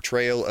their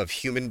portrayal of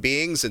human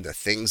beings and the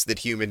things that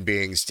human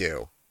beings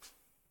do.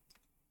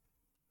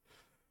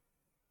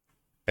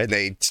 And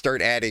they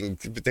start adding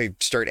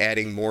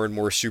more and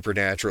more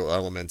supernatural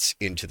elements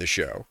into the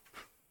show.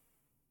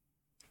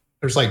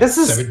 There's like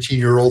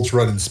 17-year-olds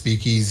running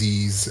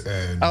speakeasies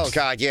and... Oh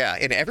god, yeah,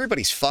 and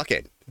everybody's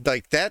fucking.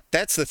 Like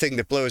that's the thing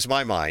that blows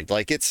my mind.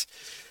 Like it's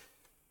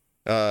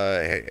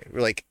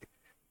like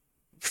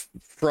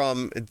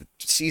from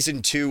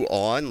season 2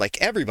 on,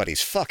 like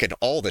everybody's fucking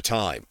all the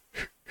time.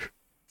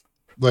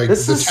 Like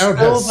this the is town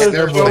still has the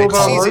never show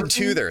about season Archie?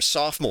 2 they're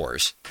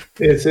sophomores.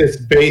 It's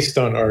based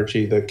on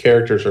Archie. The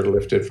characters are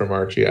lifted from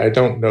Archie. I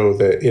don't know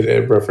that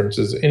it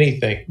references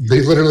anything.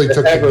 They literally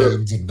took the Ever.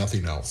 names and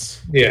nothing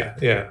else.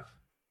 Yeah.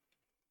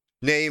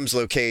 Names,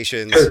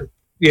 locations.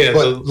 Yeah,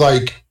 But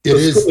like it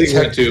is school he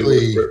went to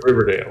technically was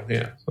Riverdale.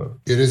 Yeah, so.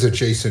 it is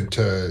adjacent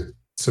to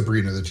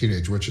Sabrina the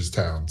Teenage Witch's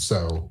town.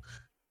 So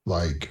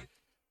like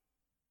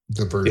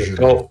the version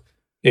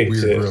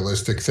weird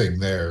realistic thing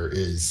there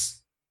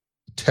is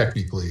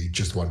technically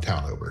just one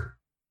town over.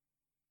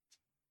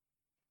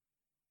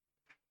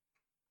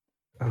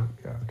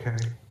 Okay.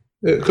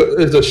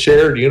 It's a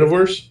shared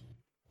universe.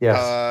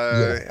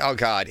 Yes. Oh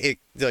god, it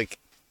like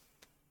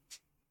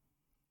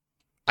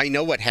I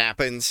know what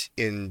happens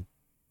in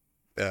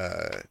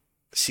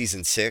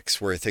season 6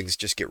 where things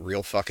just get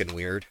real fucking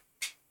weird.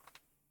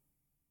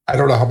 I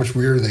don't know how much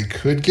weirder they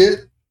could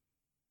get.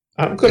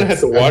 I'm gonna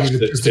have to watch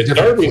this.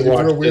 Darby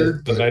watched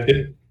weird, but I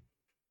didn't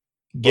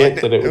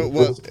get that it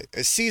was.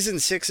 Well, season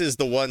 6 is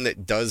the one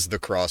that does the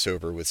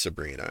crossover with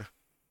Sabrina.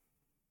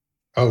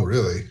 Oh,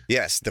 really?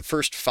 Yes, the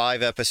first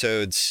 5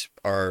 episodes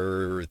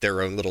are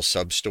their own little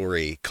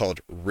sub-story called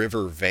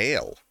River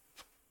Vale.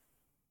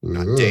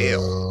 Not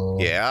Dale.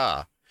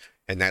 Yeah.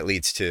 And that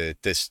leads to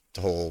this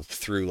whole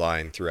through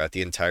line throughout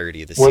the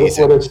entirety of the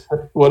season.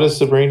 What is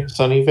Sabrina?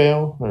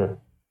 Sunnyvale? Or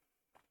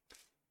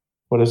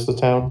what is the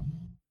town?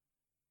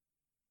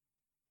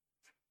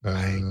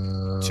 I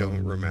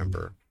don't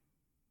remember.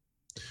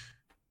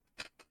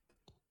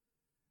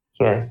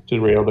 Sorry,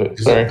 derailed it.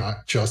 Is Sorry. it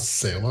not just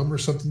Salem or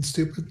something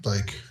stupid?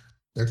 Like,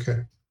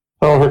 okay.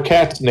 Oh, her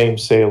cat's named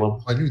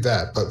Salem. I knew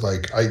that, but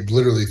like, I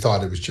literally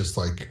thought it was just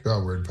like,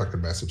 oh, we're in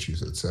fucking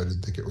Massachusetts. I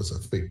didn't think it was a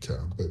fake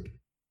town, but.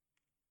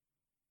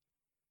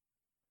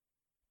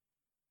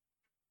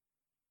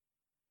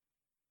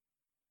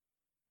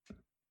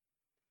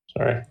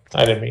 Sorry,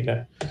 I didn't mean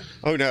that.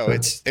 Oh no,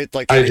 it's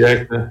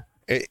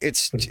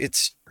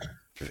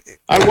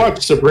I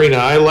watched Sabrina.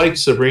 I liked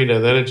Sabrina.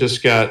 Then it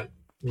just got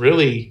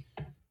really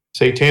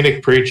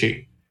satanic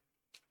preachy.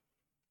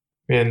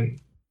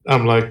 And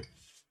I'm like,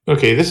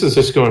 okay, this is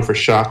just going for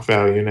shock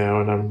value now,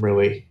 and I'm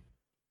really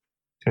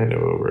kind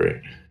of over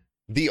it.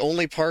 The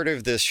only part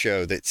of this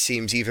show that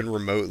seems even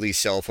remotely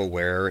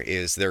self-aware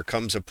is there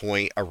comes a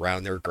point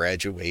around their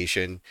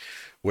graduation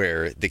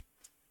where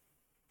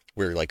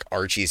like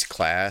Archie's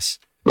class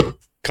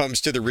comes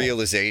to the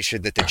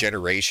realization that the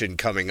generation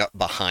coming up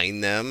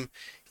behind them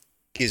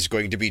is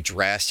going to be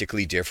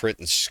drastically different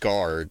and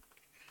scarred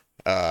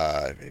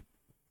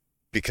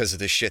because of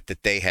the shit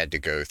that they had to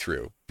go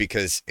through.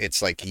 Because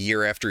it's like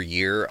year after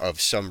year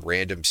of some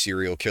random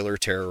serial killer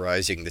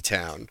terrorizing the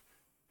town.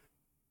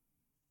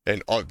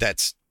 And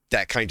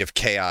that kind of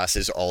chaos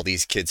is all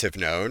these kids have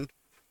known.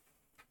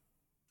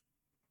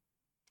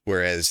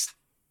 Whereas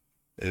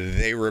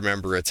they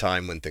remember a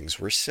time when things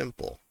were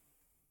simple.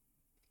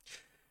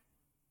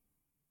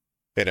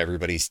 And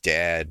everybody's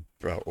dad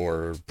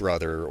or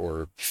brother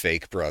or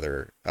fake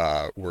brother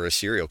were a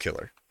serial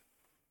killer.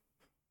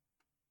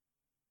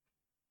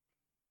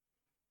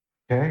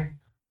 Okay.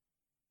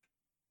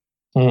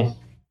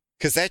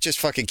 Because that just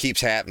fucking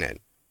keeps happening.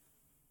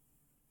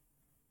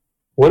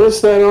 What is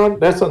that on?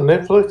 That's on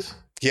Netflix?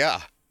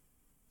 Yeah.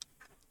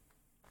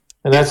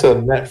 And that's a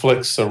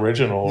Netflix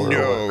original?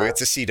 No,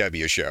 it's a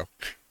CW show.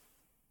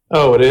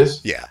 Oh, it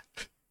is? Yeah.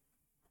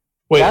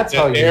 Wait, that's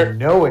how you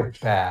know it's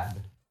bad.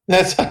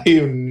 That's how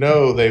you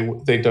know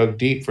they dug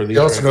deep for these.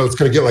 You also know it's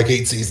going to get like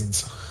 8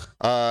 seasons.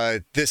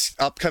 This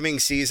upcoming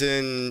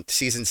season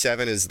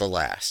 7 is the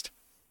last.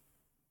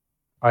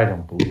 I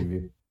don't believe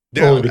you.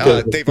 No,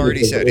 they've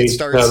already said it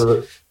starts.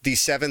 The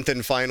 7th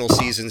and final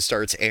season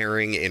starts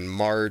airing in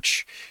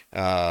March.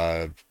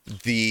 The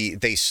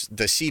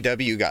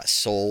CW got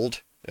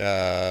sold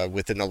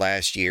within the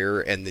last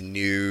year, and the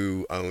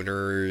new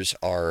owners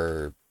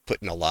are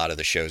putting a lot of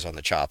the shows on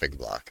the chopping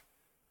block.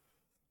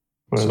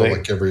 So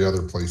like every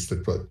other place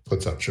that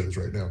puts out shows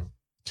right now.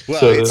 Well,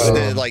 So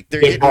it's like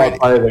they're get getting rid bought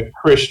by the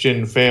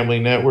Christian Family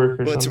Network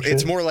or well, something.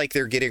 it's more like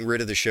they're getting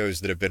rid of the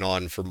shows that have been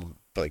on for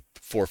like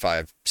 4,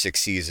 5, 6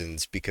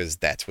 seasons because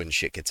that's when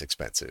shit gets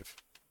expensive.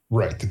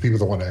 Right, the people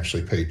that want to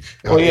actually pay.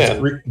 Well, yeah.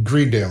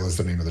 Greendale is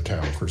the name of the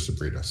town for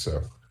Sabrina.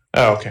 So.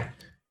 Oh, okay.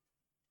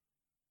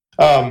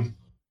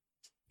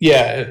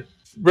 Yeah,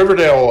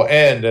 Riverdale will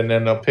end, and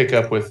then they'll pick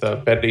up with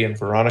Betty and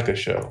Veronica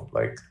show,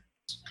 like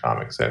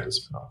comics had to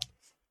spin-off.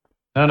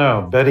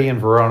 No. Betty and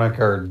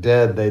Veronica are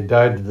dead. They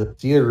died to the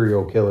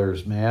serial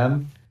killers,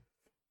 man.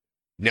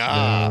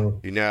 Nah,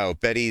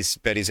 Betty's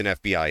an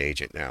FBI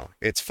agent now.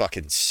 It's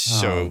fucking it's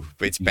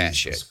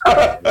batshit.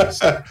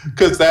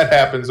 Because that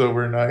happens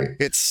overnight.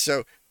 It's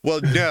so well.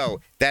 No,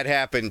 that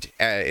happened.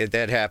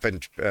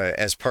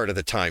 As part of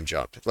the time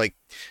jump. Like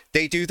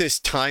they do this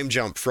time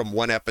jump from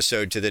one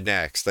episode to the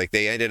next. Like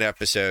they end an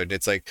episode, and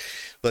it's like,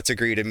 let's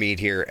agree to meet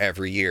here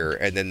every year,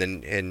 and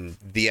then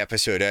the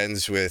episode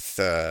ends with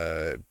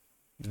the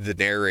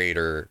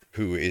narrator,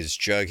 who is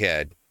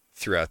Jughead,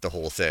 throughout the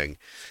whole thing.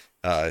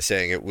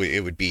 Saying it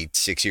would be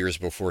 6 years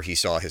before he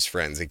saw his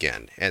friends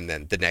again. And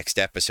then the next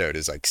episode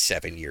is like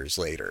 7 years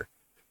later.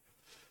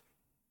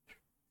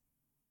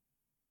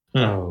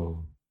 Oh,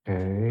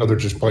 okay. Oh, they're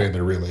just playing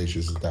their real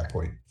ages at that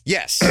point.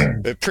 Yes,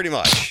 pretty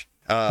much.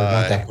 They're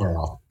not that far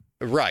off.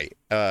 Right.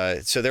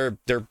 So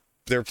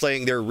they're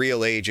playing their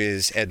real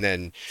ages, and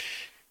then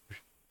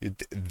and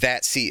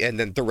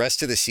then the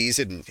rest of the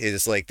season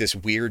is like this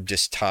weird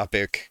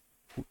dystopic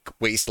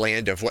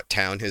wasteland of what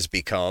town has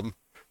become.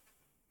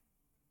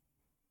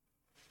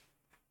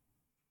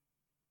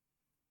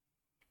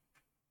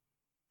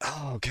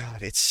 Oh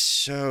God, it's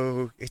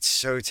so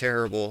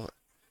terrible,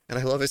 and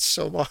I love it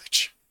so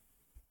much.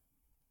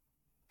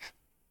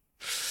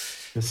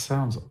 This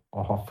sounds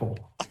awful.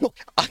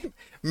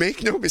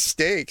 Make no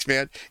mistakes,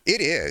 man. It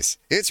is.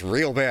 It's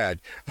real bad.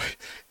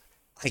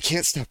 I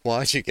can't stop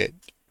watching it.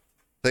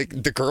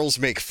 Like, the girls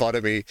make fun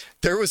of me.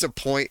 There was a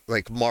point,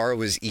 like, Mara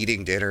was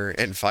eating dinner,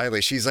 and finally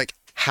she's like,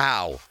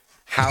 How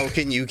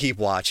can you keep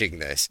watching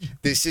this?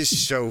 This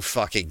is so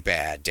fucking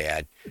bad,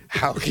 Dad.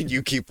 How can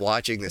you keep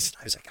watching this?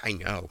 I was like, I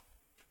know.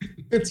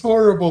 It's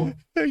horrible.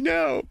 I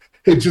know.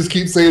 It just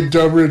keeps saying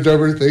dumber and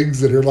dumber things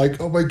that are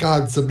like, oh my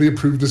God, somebody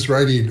approved this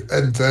writing.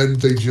 And then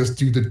they just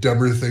do the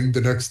dumber thing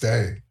the next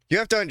day. You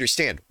have to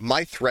understand,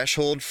 my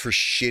threshold for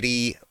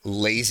shitty,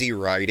 lazy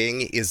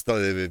writing is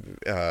the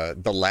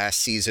last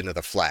season of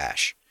The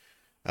Flash.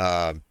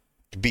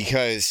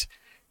 Because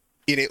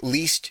in at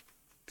least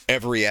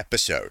every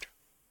episode,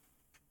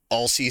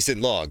 all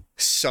season long,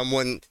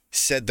 someone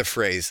said the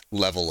phrase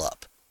level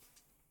up.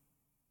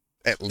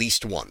 At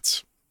least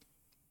once.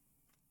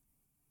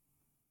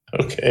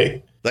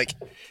 Okay. Like,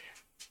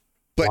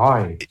 but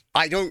why?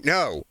 I don't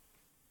know.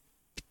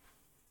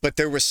 But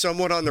there was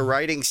someone on the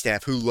writing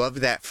staff who loved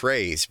that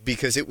phrase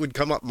because it would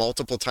come up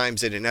multiple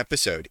times in an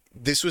episode.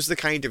 This was the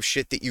kind of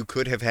shit that you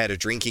could have had a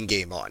drinking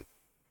game on.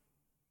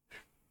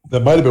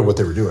 That might have been what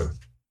they were doing.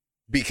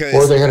 Because,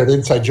 or they had an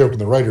inside joke in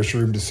the writer's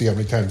room to see how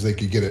many times they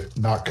could get it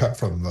not cut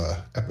from the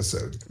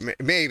episode.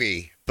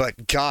 Maybe,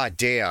 but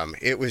goddamn,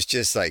 it was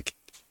just like,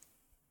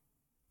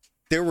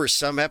 there were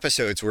some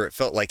episodes where it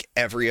felt like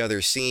every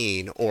other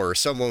scene, or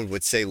someone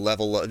would say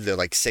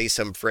say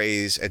some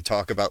phrase and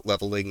talk about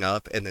leveling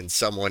up, and then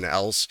someone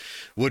else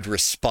would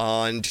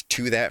respond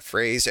to that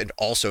phrase and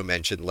also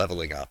mention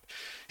leveling up.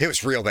 It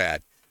was real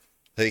bad.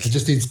 Like, I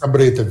just need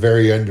somebody at the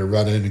very end to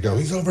run in and go,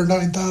 he's over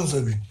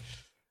 9,000.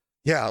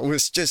 Yeah, it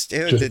was just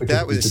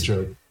that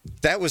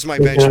was my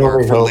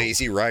benchmark for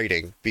lazy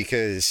writing,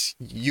 because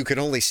you can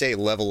only say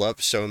level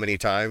up so many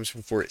times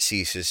before it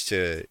ceases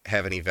to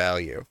have any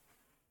value.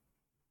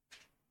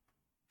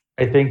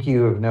 I think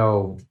you have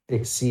now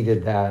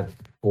exceeded that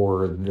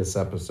for this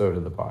episode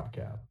of the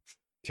podcast.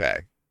 Okay.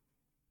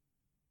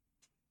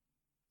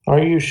 Are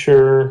you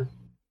sure?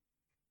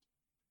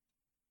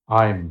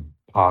 I'm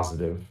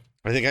positive.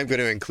 I think I'm going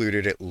to include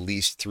it at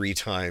least 3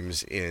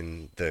 times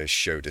in the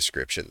show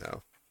description,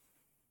 though.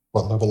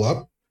 What, level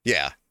up?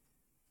 Yeah.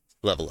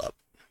 Level up.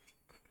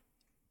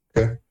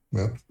 Okay.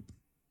 Well.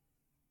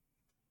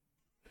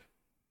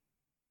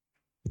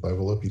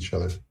 Level up each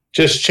other.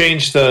 Just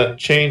change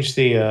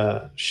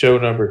the show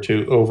number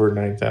to over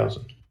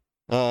 9,000.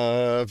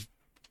 Oh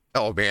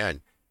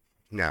man,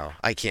 no,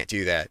 I can't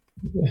do that.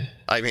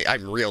 I mean,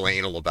 I'm real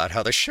anal about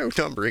how the show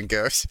numbering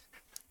goes.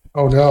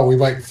 Oh no, we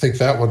might think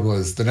that one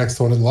was the next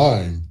one in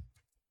line.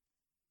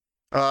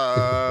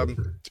 Well,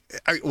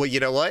 you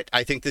know what?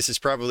 I think this is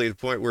probably the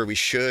point where we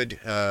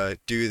should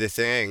do the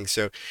thing.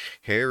 So,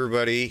 hey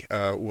everybody,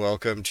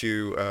 welcome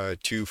to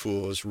Two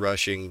Fools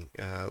Rushing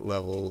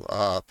Level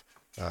Up.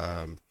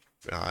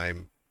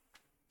 I'm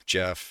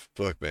Jeff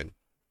Bookman.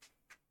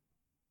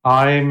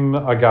 I'm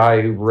a guy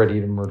who's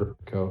ready to murder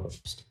the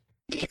co-host.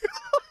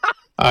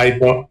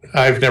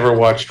 I've never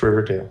watched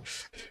Riverdale.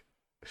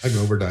 I'm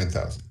over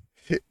 9,000.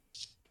 There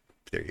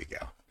you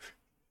go.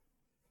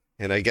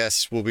 And I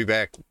guess we'll be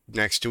back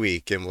next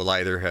week, and we'll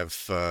either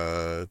have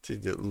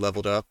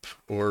leveled up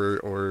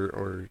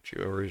or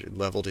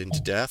leveled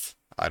into death.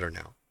 I don't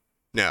know.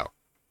 No.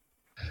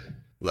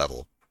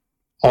 Level.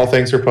 All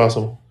things are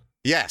possible.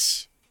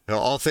 Yes.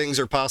 All things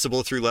are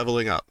possible through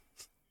leveling up.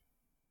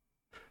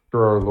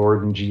 Through our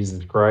Lord and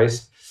Jesus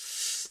Christ.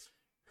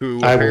 Who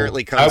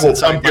apparently comes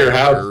inside my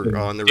daughter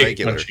on the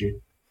regular.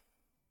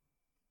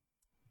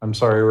 I'm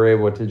sorry, Ray,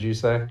 what did you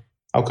say?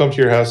 I'll come to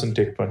your house and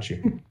dick punch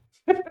you.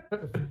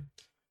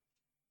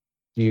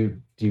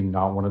 Do you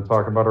not want to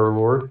talk about our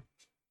Lord?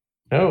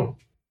 No.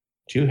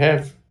 Do you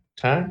have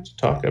time to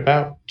talk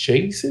about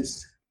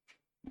Jesus?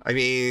 I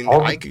mean,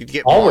 I could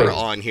get Mara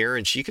on here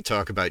and she could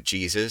talk about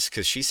Jesus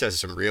because she says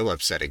some real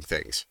upsetting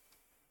things.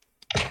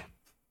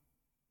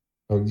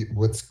 Oh,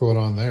 what's going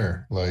on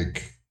there?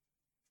 Like,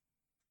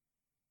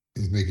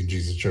 is making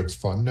Jesus jokes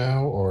fun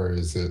now, or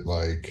is it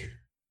like,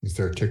 is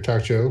there a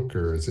TikTok joke,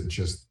 or is it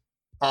just?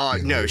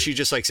 No, she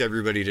just likes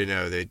everybody to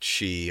know that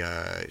she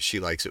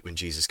likes it when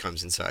Jesus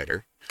comes inside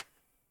her.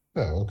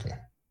 Oh, okay.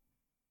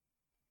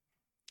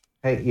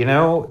 Hey,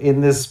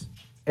 in this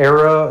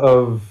era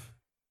of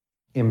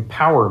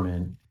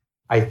empowerment,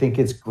 I think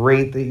it's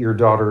great that your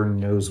daughter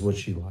knows what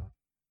she likes.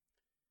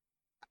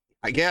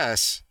 I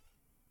guess.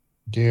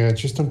 Yeah,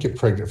 just don't get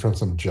pregnant from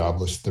some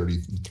jobless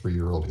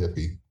 33-year-old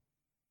hippie.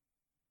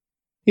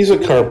 He's a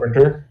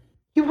carpenter.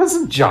 He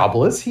wasn't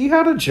jobless. He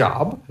had a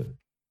job.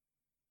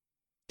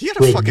 He had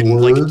a fucking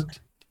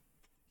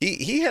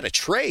he had a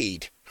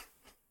trade.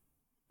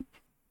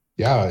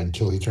 Yeah,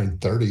 until he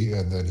turned 30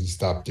 and then he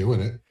stopped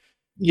doing it.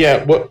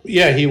 Yeah,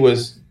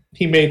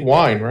 he made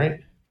wine,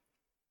 right?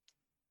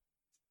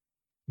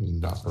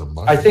 Not for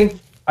money.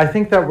 I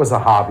think that was a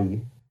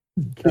hobby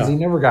because he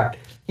never got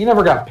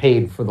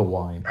paid for the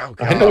wine. Oh,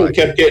 God. I know he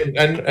kept getting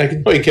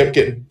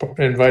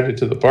invited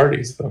to the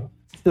parties though.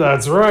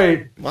 That's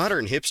right.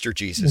 Modern hipster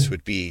Jesus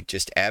would be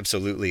just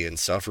absolutely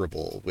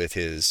insufferable with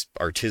his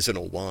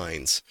artisanal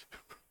wines.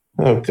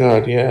 Oh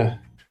God, yeah.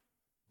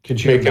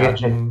 Could you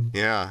imagine?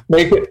 Yeah.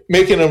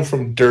 Making them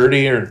from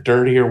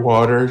dirtier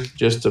water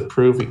just to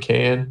prove he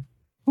can.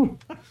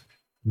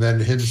 Then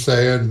him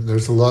saying,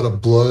 "There's a lot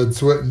of blood,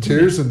 sweat, and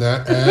tears in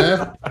that."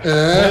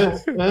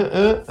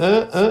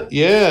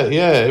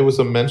 Yeah. It was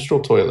a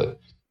menstrual toilet.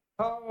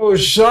 Oh,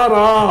 shut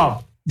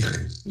up!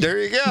 There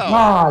you go.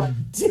 God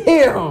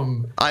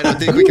damn! I don't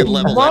think we can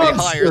level any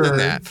higher than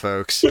that,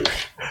 folks.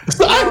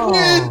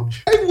 I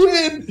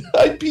win!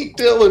 I beat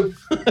Dylan.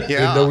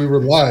 Yeah. I know we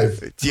were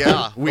live.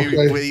 Yeah,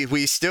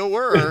 we still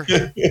were,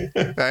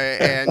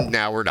 and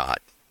now we're not.